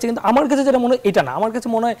বুঝতে পারছি। কিন্তু আমার কাছে যেটা মনে হয় এটা না, আমার কাছে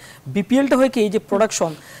মনে হয় বিপিএলটা হয় কি, এই যে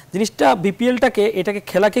প্রোডাকশন জিনিসটা, বিপিএলটাকে এটাকে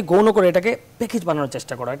খেলাকে গৌণ করে এটাকে প্যাকেজ বানানোর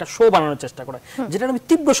চেষ্টা করা, এটা শো বানানোর চেষ্টা করা, যেটা আমি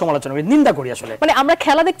তীব্র সমালোচনা করি, নিন্দা করি আসলে। মানে আমরা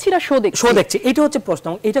খেলা দেখছি না শো দেখছি, এটা হচ্ছে প্রশ্ন।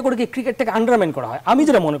 এটা করে কি ক্রিকেটটাকে আন্ডারমাইন করা হয়? আমি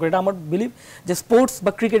যেটা মনে করি, এটা আমার বিলিভ যে স্পোর্টস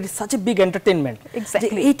বা cricket is such a big entertainment,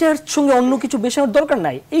 এইটার সঙ্গে অন্য কিছু বেশানোর দরকার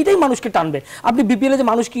নাই, এইটাই মানুষকে টানবে। আপনি বিপিএল এ যে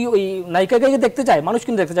মানুষ কি ওই নায়িকাকে দেখতে চায়, মানুষ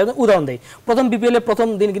কিন্তু দেখতে চায়। উদাহরণ দেই, প্রথম বিপিএল এর প্রথম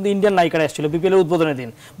দিন কিন্তু ইন্ডিয়ান নায়িকারা এসেছিল বিপিএল এর উদ্বোধনের দিন,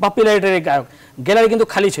 বা প্লেয়ারের গায়ক, গ্যালারি কিন্তু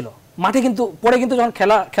খালি ছিল, মাঠে কিন্তু পরে কিন্তু যখন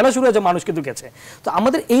খেলা শুরু হয়েছে মানুষ কিন্তু গেছে। তো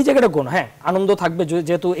আমাদের এই জায়গাটা কোন, হ্যাঁ আনন্দ থাকবে,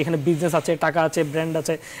 যেহেতু এখানে বিজনেস আছে, টাকা আছে, ব্র্যান্ড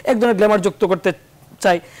আছে, এক ধরনের গ্ল্যামার যুক্ত করতে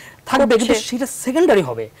চাই থাকবে, কিন্তু সেটা সেকেন্ডারি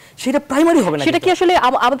হবে, সেটা প্রাইমারি হবে না। সেটা কি আসলে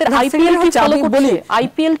আমাদের আইপিএল কি ফলো করছে?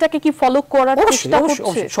 আইপিএলটাকে কি ফলো করার চেষ্টা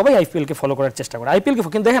করছে? সবাই আইপিএল কে ফলো করার চেষ্টা করে, আইপিএল কে।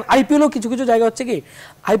 কিন্তু দেখেন আইপিএল ও কিছু কিছু জায়গা হচ্ছে কি,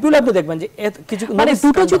 আইপিএল আপনি দেখবেন যে কিছু মানে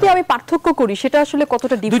দুটো যদি আমি পার্থক্য করি, সেটা আসলে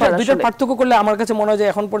কতটা ডিফারেন্স? দুটো পার্থক্য করলে আমার কাছে মনে হয় যে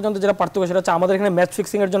এখন পর্যন্ত যেটা পার্থক্য সেটা হচ্ছে আমাদের এখানে ম্যাচ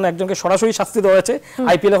ফিক্সিং এর জন্য একজনকে সরাসরি শাস্তি দেওয়া হয়েছে,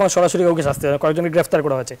 আইপিএল এখন সরাসরি কাউকে শাস্তি দেওয়া, কয়েকজনকে গ্রেফতার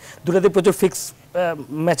করা হয়েছে। দুটাতে প্রচুর ফিক্স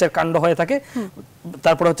ম্যাচের কাণ্ড হয়ে থাকে।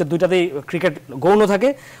 তারপরে হচ্ছে দুইটাতেই ক্রিকেট গৌণ থাকে।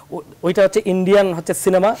 ওইটা হচ্ছে ইন্ডিয়ান হচ্ছে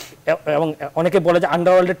সিনেমা, এবং অনেকে বলে যে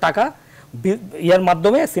আন্ডারওয়ার্ল্ডের টাকা ইয়ার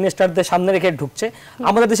মাধ্যমে সিনেস্টারদের সামনে রেখে ঢুকছে।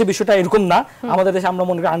 আমাদের দেশে বিষয়টা এরকম না। আমাদের দেশে আমরা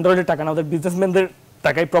মনে করি আন্ডারওয়ার্ল্ডের টাকা না, আমাদের বিজনেসম্যানদের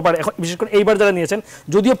টাকাই প্রপার। এখন বিশেষ করে এইবার যারা নিয়েছেন,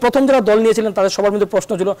 যদিও প্রথম যারা দল নিয়েছিলেন তাদের সবার মধ্যে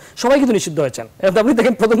প্রশ্ন ছিল, সবাই কিন্তু নিষিদ্ধ হয়েছেন। আপনি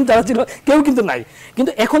দেখেন প্রথম যারা ছিল কেউ কিন্তু নাই।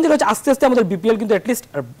 কিন্তু এখন যেটা হচ্ছে আস্তে আস্তে আমাদের বিপিএল কিন্তু অ্যাটলিস্ট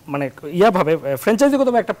মানে ইয়াভাবে ফ্র্যাঞ্চাইজিগত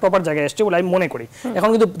একটা প্রপার জায়গায় এসছে বলে আমি মনে করি। এখন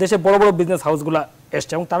কিন্তু দেশে বড় বড় বিজনেস হাউসগুলো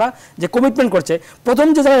এসছে, এবং তারা যে কমিটমেন্ট করছে, প্রথম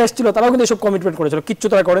যে যারা এসেছিল তারাও কিন্তু এসব কমিটমেন্ট করেছিল, কিচ্ছু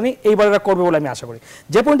তারা করেনি, এইবার এরা করবে বলে আমি আশা করি।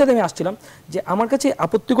 যে পয়েন্টটাতে আমি আসছিলাম, যে আমার কাছে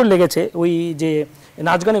আপত্তিকর লেগেছে ওই যে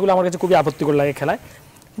নাচ গান, এগুলো আমার কাছে খুবই আপত্তিকর লাগে খেলায়।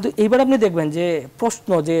 কিন্তু এইবার আপনি দেখবেন যে প্রশ্ন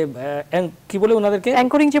যে কি বলে ওনাদেরকে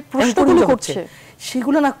অ্যাঙ্করিং যে প্রশ্নগুলো করছে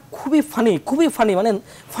সেগুলো না খুবই ফানি। মানে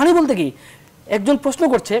ফানি বলতে কি, একজন প্রশ্ন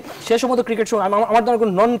করছে, সে সম্ভবত ক্রিকেট শো, আমার ধরনের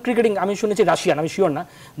কোনো নন ক্রিকেটিং, আমি শুনেছি রাশিয়ান, আমি শিওর না,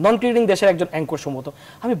 নন ক্রিকেটিং দেশের একজন অ্যাঙ্কর সম্ভবত।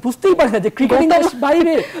 আমি বুঝতেই পারি না যে ক্রিকেটিং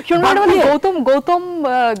বাইরে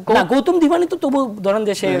গৌতম দিবানি তো তবু ধরেন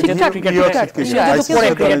যে সে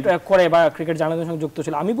ক্রিকেট করে বা ক্রিকেট জার্নালিজমের সঙ্গে যুক্ত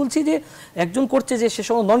ছিল। আমি বলছি যে একজন করছে যে সে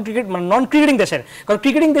সময় নন ক্রিকেটিং দেশের, কারণ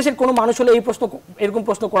ক্রিকেটিং দেশের কোনো মানুষ হলে এই প্রশ্ন, এরকম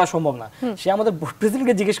প্রশ্ন করা সম্ভব না। সে আমাদের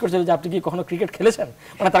প্রেসিডেন্টকে জিজ্ঞেস করছিল যে আপনি কি কখনো ক্রিকেট খেলেছেন,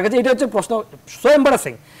 মানে তার কাছে এটা হচ্ছে প্রশ্ন সো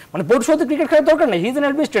এম্বারাসিং। মানে বোর্ড শোতে ক্রিকেট খেলার দরকার নেই, হি ইজ অ্যান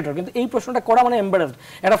অ্যাডমিনিস্ট্রেটর, কিন্তু এই প্রশ্নটা করা মানে এম্বারাসড।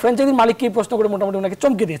 একটা ফ্র্যাঞ্চাইজির মালিককে এই প্রশ্ন করে মোটামুটি ওনাকে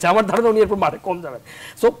চমকে দিয়েছে। আমার ধারণা উনি এরপর মাঠে কম যাবেন।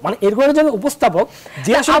 সো মানে এরকম একজন উপস্থাপক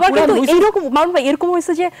যে আবার কিন্তু এইরকম মামুন ভাই এরকম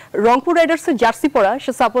হয়েছে যে রংপুর রাইডার্সের জার্সি পরা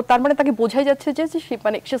সে সাপোর্ট, তার মানে তাকে বোঝাই যাচ্ছে যে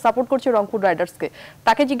মানে সে সাপোর্ট করছে রংপুর রাইডার্সকে।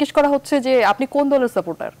 তাকে জিজ্ঞেস করা হচ্ছে যে আপনি কোন দলের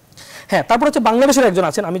সাপোর্টার। হ্যাঁ, তারপর হচ্ছে বাংলাদেশের একজন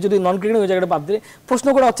আছেন, আমি যদি নন ক্রিকেট ওই জায়গাটা বাদ দিই, প্রশ্ন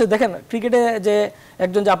করা হচ্ছে দেখেন ক্রিকেটে যে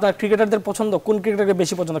একজন যে আপনার ক্রিকেটারদের পছন্দ, কোন ক্রিকেটারকে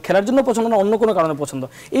বেশি পছন্দ, খেলার জন্য পছন্দ না অন্য কোনো কারণে পছন্দ,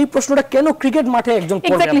 এই প্রশ্নটা কেন ক্রিকেট মাঠে একজন করবে?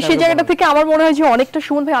 এক্স্যাক্টলি সেই জায়গাটা থেকে আমার মনে হয় যে অনেকটা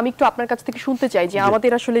সুমন ভাই, আমি একটু আপনার কাছ থেকে শুনতে চাই যে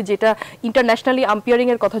আমাদের আসলে যেটা ইন্টারন্যাশনালি আম্পায়ারিং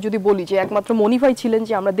এর কথা যদি বলি, যে একমাত্র মনি ভাই ছিলেন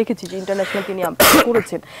যে আমরা দেখেছি যে ইন্টারন্যাশনাল তিনি আম্পায়ার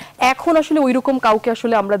করেছেন, এখন আসলে ওইরকম কাউকে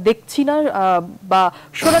আসলে আমরা দেখছি না, বা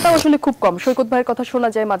শোনাটাও আসলে খুব কম। সৈকত ভাইয়ের কথা শোনা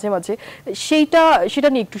যায় মাঝে মাঝে, সেটা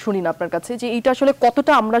নিয়ে একটু শুনি না আপনার কাছে, যে এটা আসলে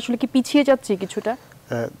কতটা আমরা আসলে কি পিছিয়ে যাচ্ছি কিছুটা।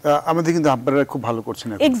 আমাদের কিন্তু আম্পায়াররা খুব ভালো করছেন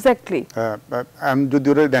এক্স্যাক্টলি। যদি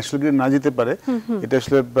ওরা ন্যাশনাল গ্রিড না যেতে পারে, এটা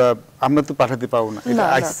আসলে আমরা তো পাঠাতে পারবো না, এটা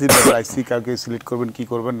আইসিসি ব্যাপার, আইসিসি কাউকে সিলেক্ট করবেন কি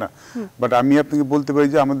করবেন না। বাট আমি আপনাকে বলতে পারি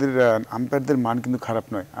যে আমাদের আম্পায়ারদের মান কিন্তু খারাপ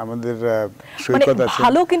নয়। আমাদের সৈকত আছে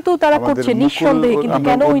ভালো, কিন্তু তারা করছে নিঃসন্দেহে, কিন্তু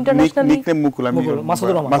কেন ইন্টারন্যাশনালি নিকনেম মুকুল, আমি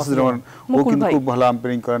মাসুদুর রহমান, ও কিন্তু খুব ভালো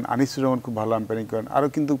আম্পায়ারিং করেন, আনিসুর রহমান খুব ভালো আম্পায়ারিং করেন, আরো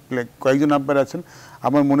কিন্তু কয়েকজন আম্পায়ার আছেন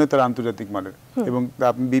আমার মনে তারা আন্তর্জাতিক মানের। এবং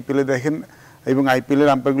আপনি বিপিএল এ দেখেন এবং আইপিএল এর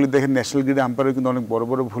আম্পায়ারগুলি দেখেন, ন্যাশনাল গ্রিডে আম্পায়ার কিন্তু অনেক বড়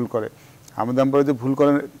বড় ভুল করে। আমাদের আম্পায়ার যে ভুল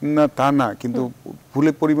করেন না তা না, কিন্তু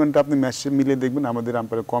ভুলের পরিমাণটা আপনি ম্যাচে মিলে দেখবেন আমাদের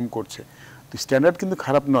আম্পায়ার কম করছে। তো স্ট্যান্ডার্ড কিন্তু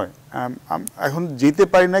খারাপ নয়। এখন যেতে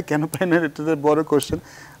পারি না, কেন পারি না এটা বড় কোশ্চেন।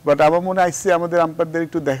 বাট আমার মনে হয় আমাদের আম্পায়ারদের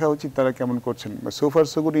একটু দেখা উচিত তারা কেমন করছেন। সোফার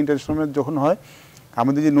সো গুড ইন্টারন্যাশনাল যখন হয়,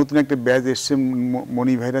 আমাদের যে নতুন একটা ব্যাচ এসছে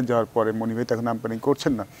মনি ভাইরা যাওয়ার পরে, মনি ভাই তখন আম্পায়ারিং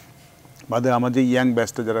করছেন না, বাদে আমার যে ইয়াং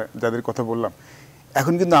ব্যাচটা যাদের কথা বললাম,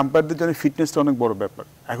 এখন কিন্তু আম্পায়ারদের জন্য ফিটনেসটা অনেক বড় ব্যাপার।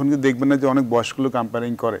 এখন কিন্তু দেখবেন না যে অনেক বয়স্ক লোক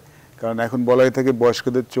আম্পায়ারিং করে, কারণ এখন বলা হয়ে থাকে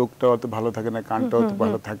বয়স্কদের চোখটা অত ভালো থাকে না, কানটা অত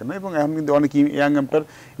ভালো থাকে না, এবং এখন কিন্তু অনেক ইয়াং আম্পায়ার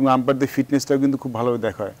এবং আম্পায়ারদের ফিটনেসটাও কিন্তু খুব ভালোভাবে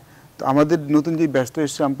দেখা হয়। তো আমাদের নতুন যে ব্যাচটা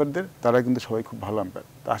এসছে আম্পায়ারদের, তারা কিন্তু সবাই খুব ভালো আম্পায়ার।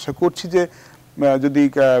 তো আশা করছি যে যদি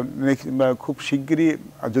খুব শিগগিরই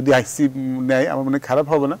যদি আইসিসি নেয়, আমার মনে খারাপ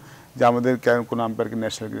হবে না যে আমাদের কোনো আম্পায়ারকে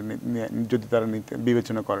ন্যাশনাল যদি তারা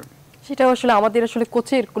বিবেচনা করেন। সেটা আসলে আমাদের আসলে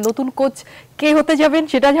কোচের, নতুন কোচ কে হতে যাবেন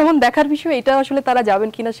সেটা যেমন দেখার বিষয়, এটা আসলে তারা যাবেন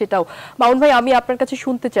কিনা সেটাও। মামুন ভাই, আমি আপনার কাছে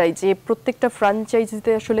শুনতে চাই যে প্রত্যেকটা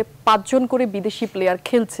ফ্র্যাঞ্চাইজিতে আসলে 5 জন করে বিদেশি প্লেয়ার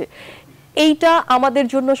খেলছে, এইটা আমাদের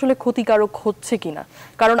জন্য আসলে ক্ষতিকারক হচ্ছে কিনা?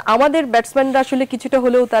 কারণ আমাদের ব্যাটসম্যানরা আসলে কিছুটা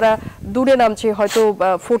হলেও তারা দূরে নামছে, হয়তো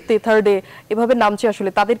ফোর্থে থার্ডে এভাবে নামছে, আসলে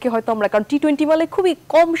তাদেরকে হয়তো আমরা, কারণ টি-20 মানে খুবই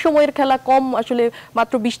কম সময়ের খেলা, কম আসলে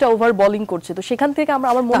মাত্র 20টা ওভার বোলিং করছে, তো সেখান থেকে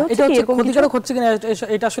আমার মনে হচ্ছে কি এরকম ক্ষতিকারক হচ্ছে কিনা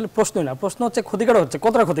এটা আসলে প্রশ্নই না, প্রশ্ন হচ্ছে ক্ষতিকারক হচ্ছে,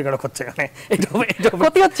 কতটা ক্ষতিকারক হচ্ছে, মানে এটা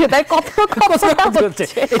ক্ষতি হচ্ছে, তাই কত হচ্ছে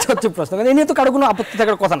এটা হচ্ছে প্রশ্ন। কারণ এই নিয়ে তো কারো কোনো আপত্তি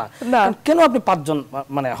থাকার কথা না। কেন আপনি 5 জন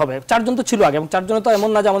মানে হবে, 4 জন তো ছিল আগে, এবং 4 জনে তো এমন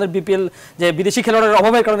না যে আমাদের বিপিএল যে বিদেশি খেলোয়াড়ের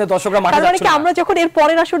অভাবের কারণে দর্শকরা মাঠে যাচ্ছে না। আমরা যখন এর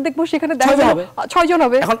পরের আসর দেখবো সেখানে দেখা যাবে 6 জন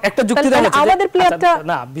হবে। এখন একটা যুক্তি দেওয়া হচ্ছে আমাদের প্লেয়ারটা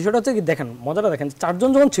না, বিষয়টা হচ্ছে কি দেখেন, মজাটা দেখেন, 4 জন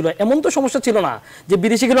যখন ছিল এমন তো সমস্যা ছিল না যে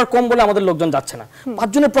বিদেশি খেলোয়াড় কম বলে আমাদের লোকজন যাচ্ছে না। 5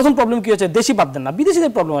 জনের প্রথম প্রবলেম কি হচ্ছে, দেশি বাদ দেন না,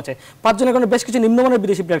 বিদেশিদের প্রবলেম আছে। 5 জনের কারণে বেশ কিছু নিম্নমানের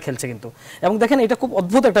বিদেশি প্লেয়ার খেলছে কিন্তু। এবং দেখেন এটা খুব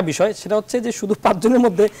অদ্ভুত একটা বিষয়, সেটা হচ্ছে যে শুধু 5 জনের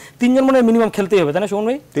মধ্যে 3 জন মানে মিনিমাম খেলতেই হবে, তাই না সুমন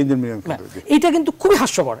ভাই? 3 জন মিনিমাম খেলতে হবে। এটা কিন্তু খুবই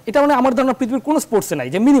হাস্যকর। এটা মানে আমার ধারণা পৃথিবীর কোনো স্পোর্টসে নাই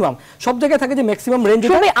যে মিনিমাম, সব জায়গায় থাকে যে ম্যাক্সিমাম রেঞ্জ।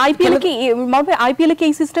 আইপিএল কি মানে আইপিএল কি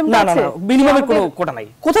এই সিস্টেমটা আছে? না, মিনিমামের কোনো কোটা নাই,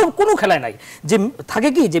 কোথাও কোনো খেলায় নাই। যে থাকে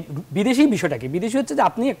কি যে বিদেশি বিষয়টা কি, বিদেশি হচ্ছে যে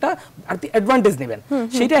আপনি একটা অ্যাডভান্টেজ নেবেন,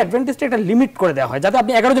 সেইটা অ্যাডভান্টেজটা একটা লিমিট করে দেওয়া হয় যাতে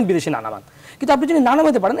আপনি 11 জন বিদেশি না নামান। কিন্তু আপনি যদি না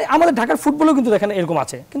নামাতে পারেন, আমাদের ঢাকার ফুটবলেও কিন্তু দেখেন এরকম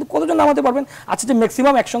আছে, কিন্তু কতজন নামাতে পারবেন? আচ্ছা, যে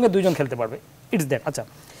ম্যাক্সিমাম একসঙ্গে 2 জন খেলতে পারবে, ইটস দ্যাট। আচ্ছা,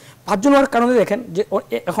 5 জন হওয়ার কারণে দেখেন যে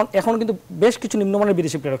এখন কিন্তু বেশ কিছু নিম্নমানের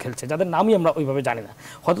বিদেশি প্লেয়ার খেলছে যাদের নামই আমরা ওইভাবে জানি না,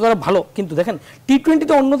 হয়তো তারা ভালো, কিন্তু দেখেন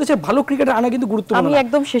টি-20তে অন্য দেশের ভালো ক্রিকেটার আনা কিন্তু গুরুত্বপূর্ণ। আমি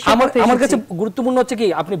একদম শেষে আমার কাছে গুরুত্বপূর্ণ হচ্ছে কি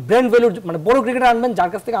আপনি ব্র্যান্ড ভ্যালু, মানে বড় ক্রিকেটার আনবেন যার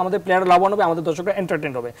কাছ থেকে আমাদের প্লেয়ার লাভবান হবে, আমাদের দর্শকরা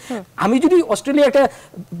এন্টারটেইন হবে। আমি যদি অস্ট্রেলিয়া একটা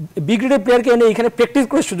বি গ্রেডের প্লেয়ারকে এনে এখানে প্র্যাকটিস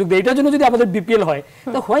করার সুযোগ দেয়, এটার জন্য যদি আমাদের বিপিএল হয়,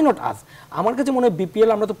 তো হোয়াই নট আস? আমার কাছে মনে হয় বিপিএল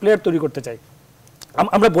আমরা তো প্লেয়ার তৈরি করতে চাই,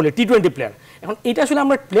 আমরা বলি টি-20 প্লেয়ার। এখন এটা আসলে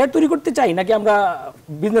আমরা প্লেয়ার তৈরি করতে চাই নাকি আমরা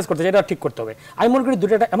বিজনেস করতে চাই, এটা ঠিক করতে হবে। আমি মনে করি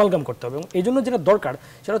দুটো একটা অ্যামালগাম করতে হবে, এবং এই জন্য যেটা দরকার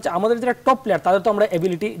সেটা হচ্ছে আমাদের যারা টপ প্লেয়ার তাদের তো আমরা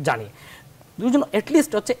এবিলিটি জানি, দুজন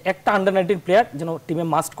অ্যাটলিস্ট হচ্ছে একটা আন্ডার-19 প্লেয়ার যেন টিমে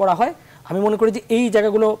মাস্ট করা হয়। আমি মনে করি যে এই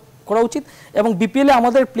জায়গাগুলো করা উচিত, এবং বিপিএলে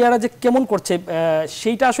আমাদের প্লেয়াররা যে কেমন করছে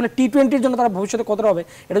সেইটা আসলে টি-20-র জন্য তারা ভবিষ্যতে কতটা হবে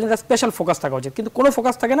এটার জন্য একটা স্পেশাল ফোকাস থাকা উচিত, কিন্তু কোনো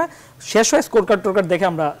ফোকাস থাকে না, শেষ হয় স্কোর কার্ড টোর কার্ড দেখে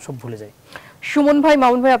আমরা সব ভুলে যাই। সুমন ভাই,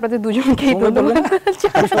 মামুন ভাই, আপনাদের দুজনকেই ধন্যবাদ।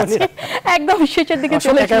 একদম শেষের দিকে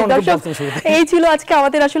চলে এসেছি। এই ছিল আজকে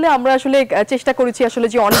আমাদের আসলে, আমরা আসলে চেষ্টা করেছি আসলে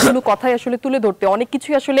যে অনেকগুলো কথাই আসলে তুলে ধরতে, অনেক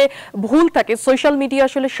কিছুই আসলে ভুল থাকে। সোশ্যাল মিডিয়া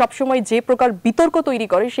আসলে সবসময় যে প্রকার বিতর্ক তৈরি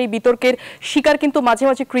করে, সেই বিতর্কের শিকার কিন্তু মাঝে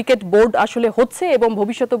মাঝে ক্রিকেট বোর্ড আসলে হচ্ছে, এবং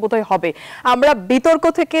ভবিষ্যতে বোধহয় হবে। আমরা বিতর্ক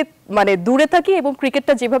থেকে মানে দূরে থাকি, এবং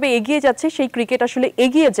ক্রিকেটটা যেভাবে এগিয়ে যাচ্ছে সেই ক্রিকেট আসলে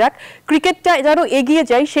এগিয়ে যাক, ক্রিকেটটা যেন এগিয়ে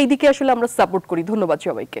যায় সেই দিকে আসলে আমরা সাপোর্ট করি। ধন্যবাদ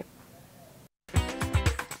সবাইকে।